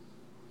see.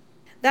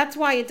 That's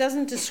why it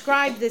doesn't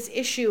describe this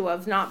issue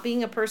of not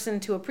being a person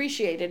to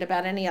appreciate it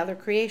about any other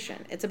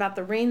creation. It's about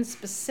the rain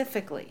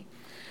specifically.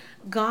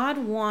 God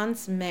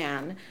wants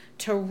man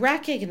to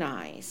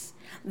recognize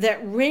that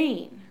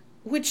rain,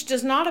 which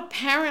does not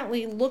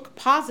apparently look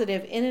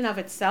positive in and of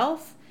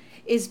itself,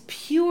 is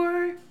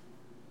pure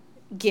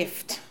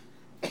gift.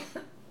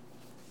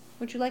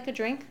 Would you like a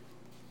drink?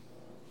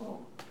 Oh,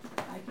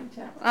 I can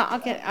tell. I'll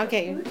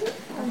get you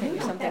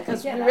something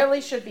because we really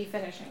should be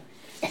finishing.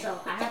 So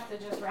I have to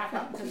just wrap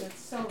up because it's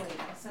so late.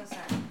 I'm so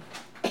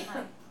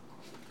sorry.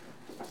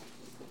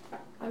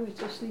 I was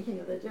just thinking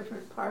of the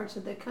different parts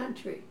of the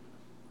country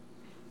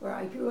where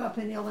I grew up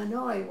in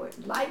Illinois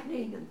with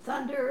lightning and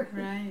thunder.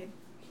 Right.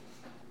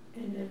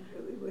 And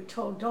we were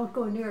told, don't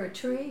go near a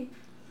tree.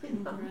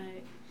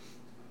 Right.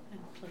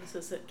 And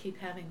places that keep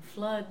having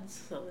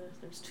floods, so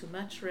there's too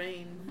much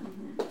rain.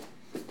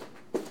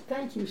 Mm-hmm.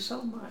 Thank you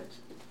so much.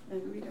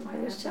 And I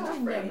was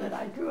telling them that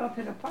I grew up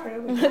in a part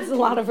of There's a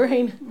lot of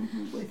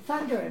rain. with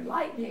thunder and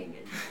lightning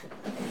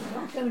and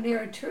don't go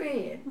near a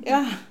tree. And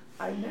Yeah.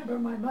 I remember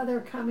my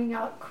mother coming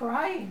out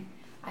crying.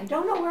 I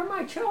don't know where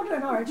my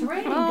children are. It's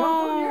raining. Don't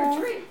go near a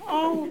tree.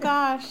 Oh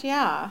gosh,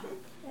 yeah.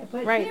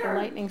 But Right, here, the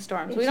lightning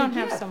storms. it's We don't a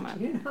have gift, so much.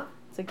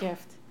 It's a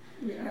gift.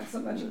 we don't have so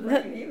much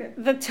rain either.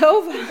 The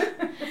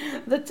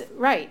tova,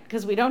 right,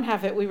 because we don't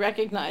have it, we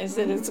recognize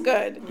that it's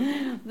good.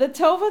 The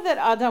tova that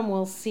Adam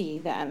will see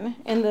then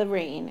in the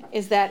rain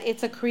is that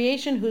it's a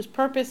creation whose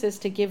purpose is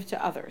to give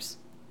to others.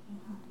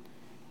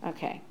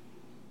 Okay.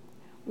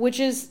 Which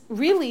is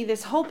really,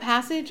 this whole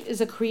passage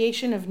is a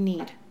creation of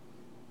need,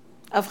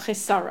 of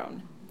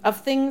chesaron,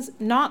 of things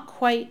not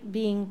quite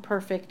being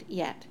perfect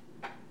yet.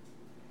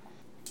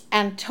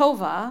 And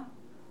tova,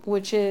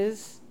 which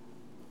is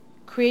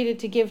created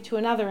to give to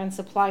another and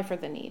supply for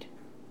the need.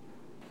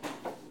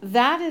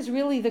 That is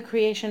really the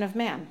creation of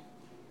man.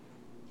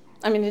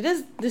 I mean,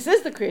 this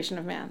is the creation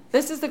of man.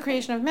 This is the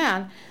creation of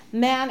man.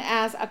 Man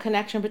as a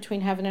connection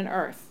between heaven and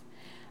earth.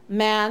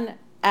 Man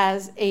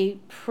as a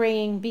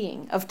praying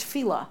being of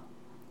tefillah.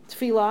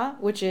 Tefillah,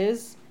 which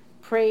is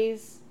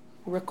praise,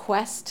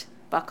 request,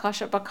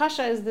 bakasha.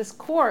 Bakasha is this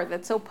core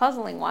that's so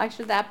puzzling. Why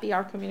should that be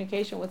our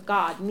communication with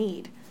God?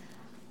 Need.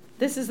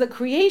 This is the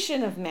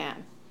creation of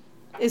man,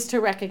 is to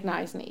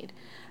recognize need.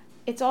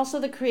 It's also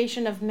the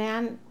creation of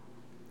man.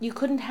 You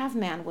couldn't have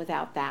man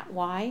without that.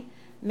 Why?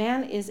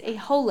 Man is a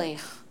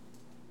holech,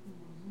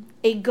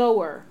 a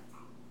goer,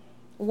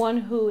 one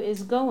who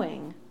is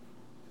going.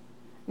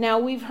 Now,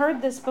 we've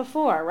heard this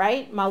before,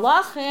 right?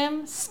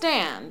 Malachim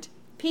stand,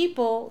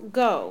 people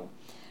go.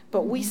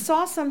 But we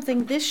saw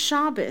something this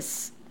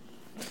Shabbos,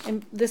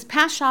 in this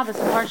past Shabbos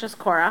in Parshas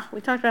Korach. We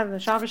talked about it in the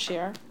Shabbos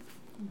Shir.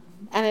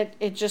 And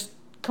it just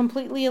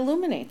completely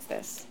illuminates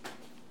this.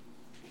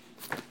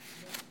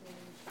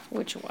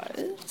 Which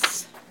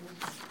was,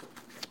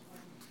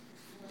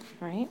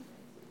 right?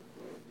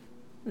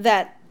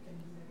 That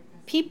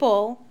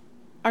people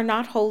are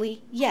not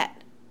holy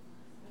yet.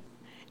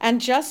 And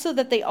just so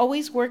that they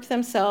always work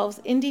themselves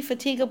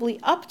indefatigably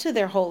up to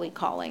their holy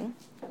calling,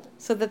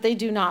 so that they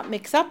do not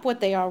mix up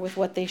what they are with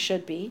what they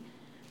should be,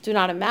 do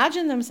not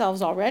imagine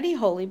themselves already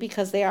holy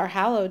because they are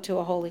hallowed to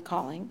a holy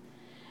calling,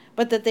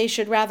 but that they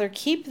should rather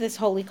keep this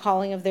holy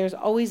calling of theirs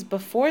always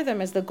before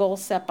them as the goal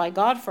set by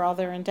God for all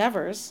their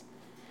endeavors.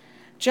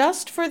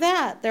 Just for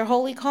that, their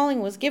holy calling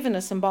was given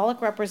a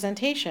symbolic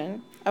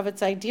representation of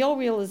its ideal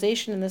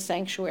realization in the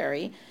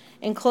sanctuary,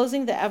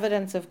 enclosing the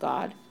evidence of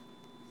God.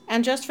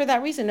 And just for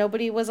that reason,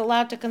 nobody was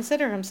allowed to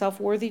consider himself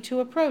worthy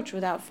to approach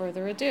without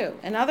further ado.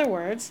 In other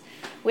words,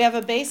 we have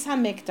a Beis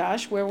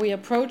HaMikdash where we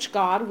approach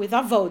God with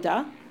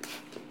avoda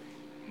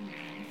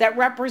that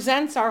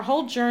represents our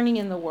whole journey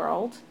in the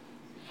world.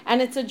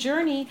 And it's a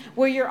journey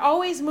where you're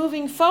always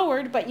moving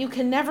forward, but you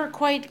can never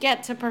quite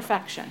get to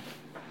perfection.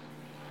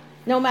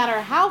 No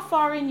matter how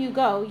far in you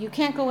go, you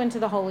can't go into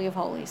the Holy of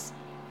Holies.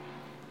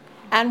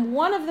 And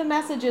one of the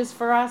messages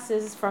for us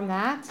is from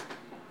that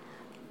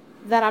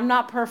I'm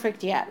not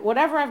perfect yet.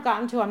 Whatever I've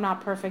gotten to, I'm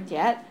not perfect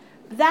yet.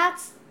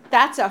 That's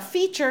a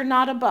feature,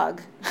 not a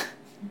bug,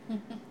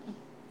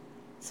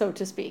 so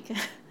to speak.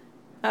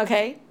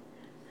 Okay?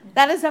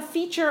 That is a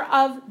feature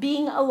of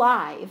being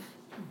alive,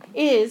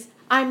 is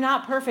I'm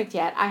not perfect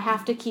yet. I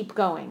have to keep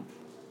going.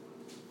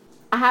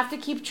 I have to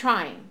keep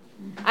trying.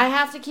 I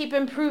have to keep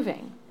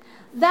improving.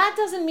 That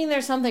doesn't mean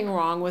there's something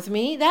wrong with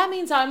me. That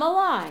means I'm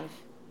alive.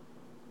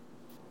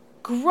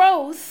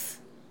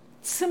 Growth,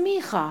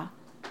 tzmicha.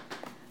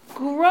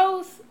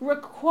 Growth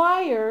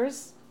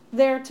requires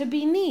there to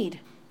be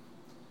need.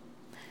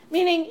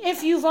 Meaning,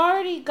 if you've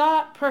already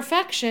got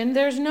perfection,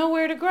 there's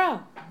nowhere to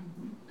grow.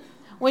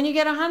 When you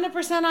get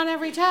 100% on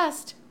every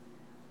test,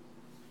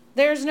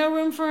 there's no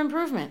room for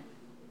improvement.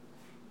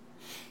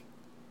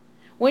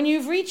 When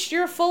you've reached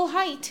your full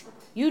height,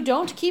 you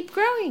don't keep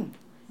growing.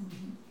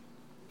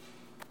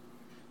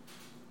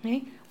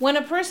 Okay? When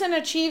a person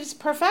achieves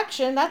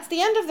perfection, that's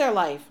the end of their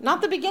life,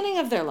 not the beginning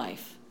of their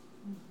life.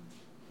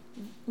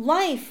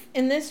 Life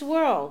in this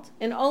world,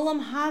 in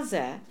Olam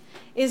Hazeh,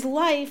 is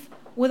life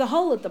with a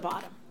hole at the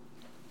bottom.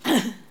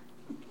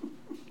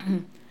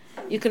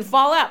 You can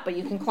fall out, but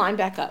you can climb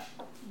back up.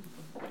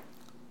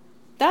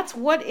 That's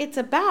what it's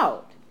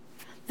about.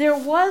 There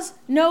was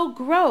no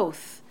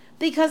growth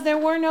because there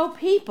were no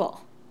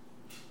people.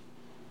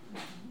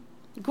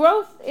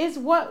 Growth is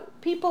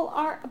what people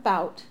are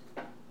about.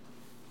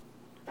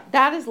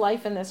 That is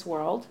life in this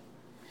world.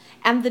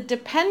 And the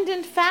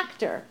dependent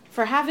factor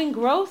for having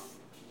growth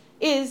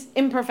is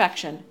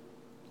imperfection,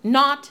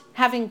 not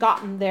having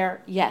gotten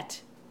there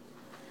yet.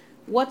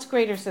 What's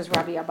greater, says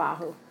Rabbi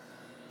Abahu?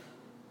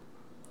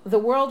 The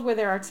world where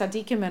there are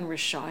tzaddikim and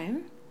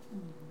rishoim,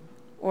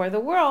 or the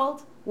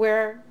world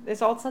where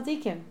there's all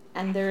tzaddikim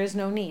and there is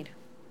no need?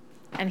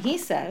 And he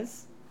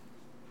says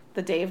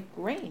the day of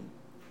rain,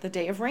 the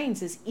day of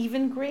rains, is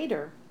even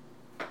greater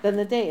than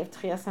the day of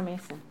Techias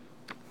HaMeisim.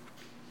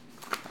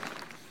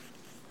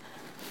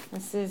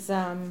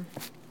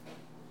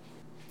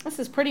 This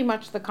is pretty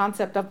much the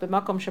concept of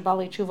b'makom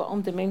shabali tshuva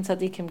omdemim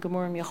tzadikim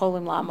gemurim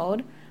yecholim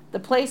la'amod. The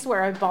place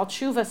where a bal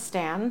tshuva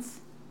stands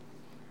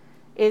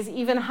is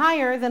even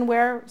higher than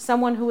where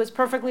someone who is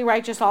perfectly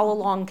righteous all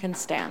along can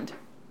stand.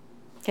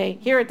 Okay,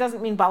 here it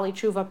doesn't mean bali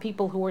tshuva,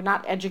 people who were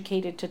not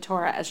educated to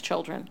Torah as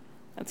children.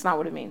 That's not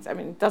what it means. I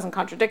mean, it doesn't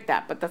contradict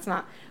that, but that's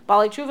not.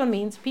 Bali tshuva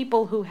means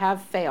people who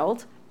have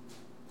failed,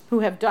 who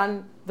have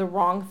done the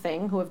wrong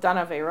thing, who have done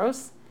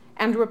averos,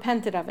 and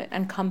repented of it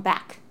and come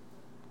back.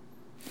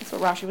 That's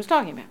what Rashi was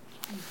talking about.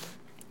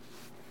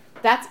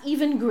 That's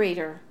even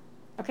greater.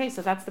 Okay,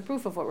 so that's the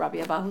proof of what Rabbi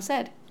Abahu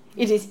said.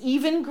 It is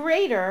even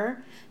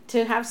greater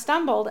to have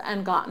stumbled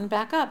and gotten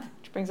back up.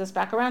 Which brings us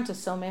back around to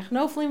Somech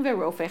Noflim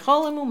Verofei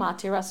Cholim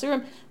Umatir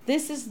Asurim.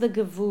 This is the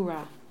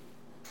Gevura.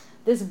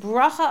 This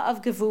bracha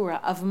of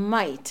Gevura, of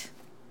might,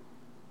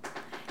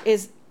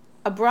 is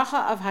a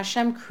bracha of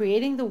Hashem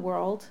creating the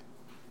world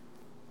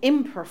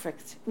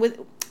imperfect.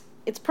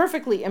 It's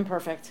perfectly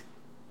imperfect.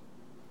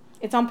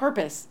 It's on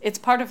purpose. It's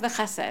part of the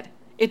chesed.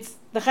 It's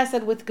the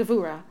chesed with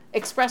Gevura,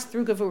 expressed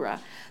through Gevura,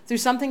 through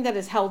something that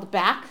is held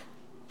back,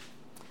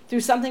 through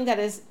something that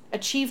is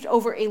achieved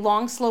over a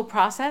long, slow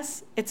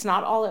process. It's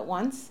not all at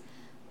once.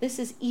 This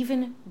is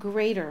even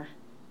greater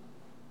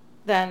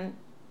than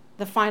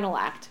the final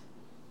act.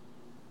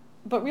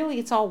 But really,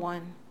 it's all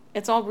one.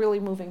 It's all really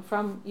moving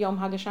from Yom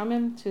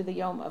HaGeshamim to the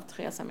Yom of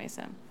Techias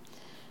HaMeisim.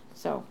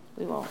 So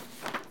we will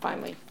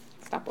finally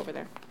stop over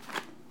there.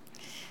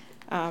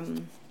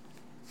 And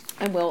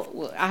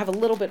I have a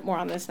little bit more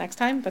on this next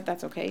time, but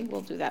that's okay.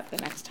 We'll do that the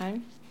next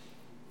time.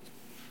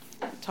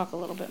 Talk a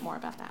little bit more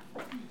about that.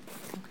 Okay.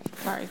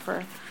 Sorry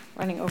for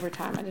running over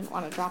time. I didn't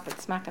want to drop it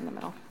smack in the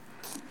middle.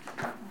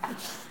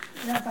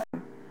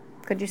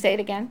 Could you say it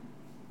again?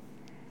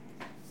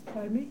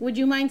 Pardon me? Would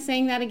you mind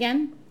saying that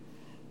again?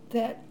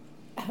 That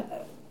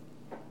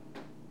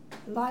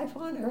life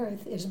on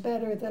earth is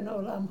better than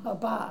Olam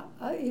Haba,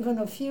 even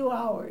a few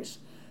hours,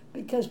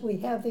 because we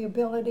have the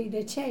ability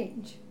to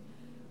change.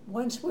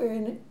 Once we're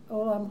in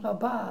Olam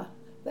Haba,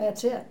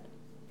 that's it.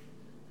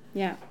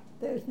 Yeah.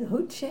 There's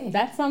no change.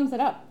 That sums it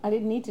up. I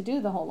didn't need to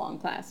do the whole long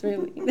class,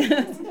 really.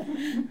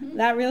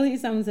 That really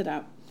sums it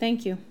up.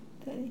 Thank you.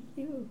 Thank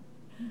you.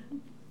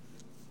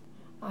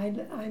 I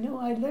know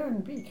I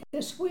learned because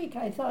this week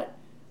I thought,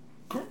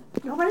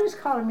 nobody's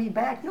calling me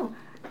back, no.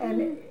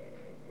 And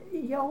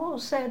Yoel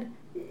said,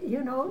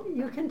 you know,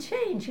 you can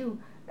change. You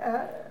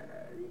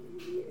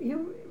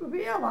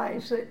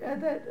realize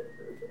that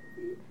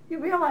you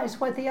realize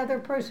what the other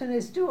person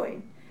is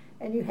doing,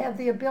 and you have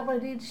the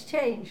ability to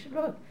change.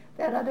 Look,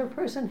 that other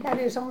person had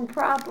his own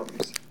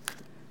problems.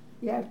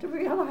 You have to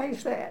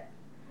realize that.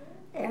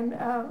 And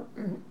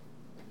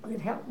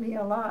it helped me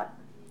a lot.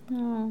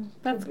 Oh,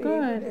 that's to be able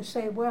good. to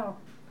say, well,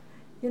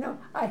 you know,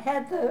 I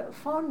had the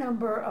phone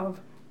number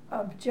of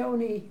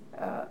Joni,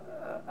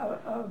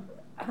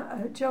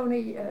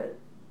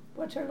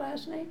 what's her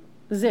last name?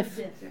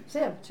 Ziff.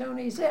 Ziff,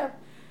 Joni Ziff,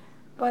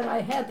 but I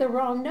had the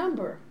wrong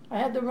number. I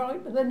had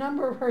the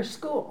number of her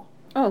school.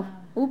 Oh,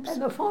 oops.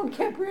 And the phone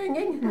kept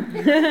ringing,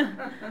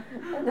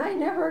 and I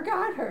never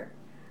got her.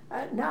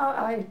 Now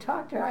I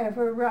talked to her, I have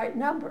her right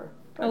number.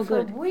 But Oh,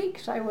 for good.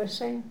 weeks I was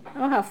saying,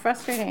 Oh, how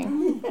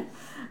frustrating.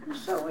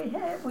 so we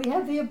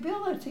have the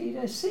ability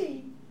to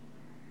see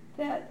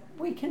that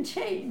we can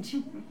change.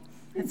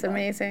 It's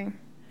amazing.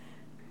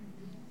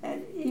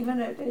 And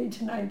even at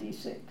age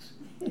 96.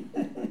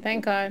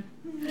 Thank God.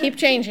 Keep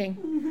changing.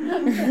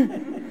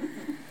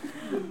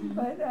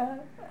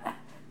 But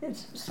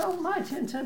it's so much, and to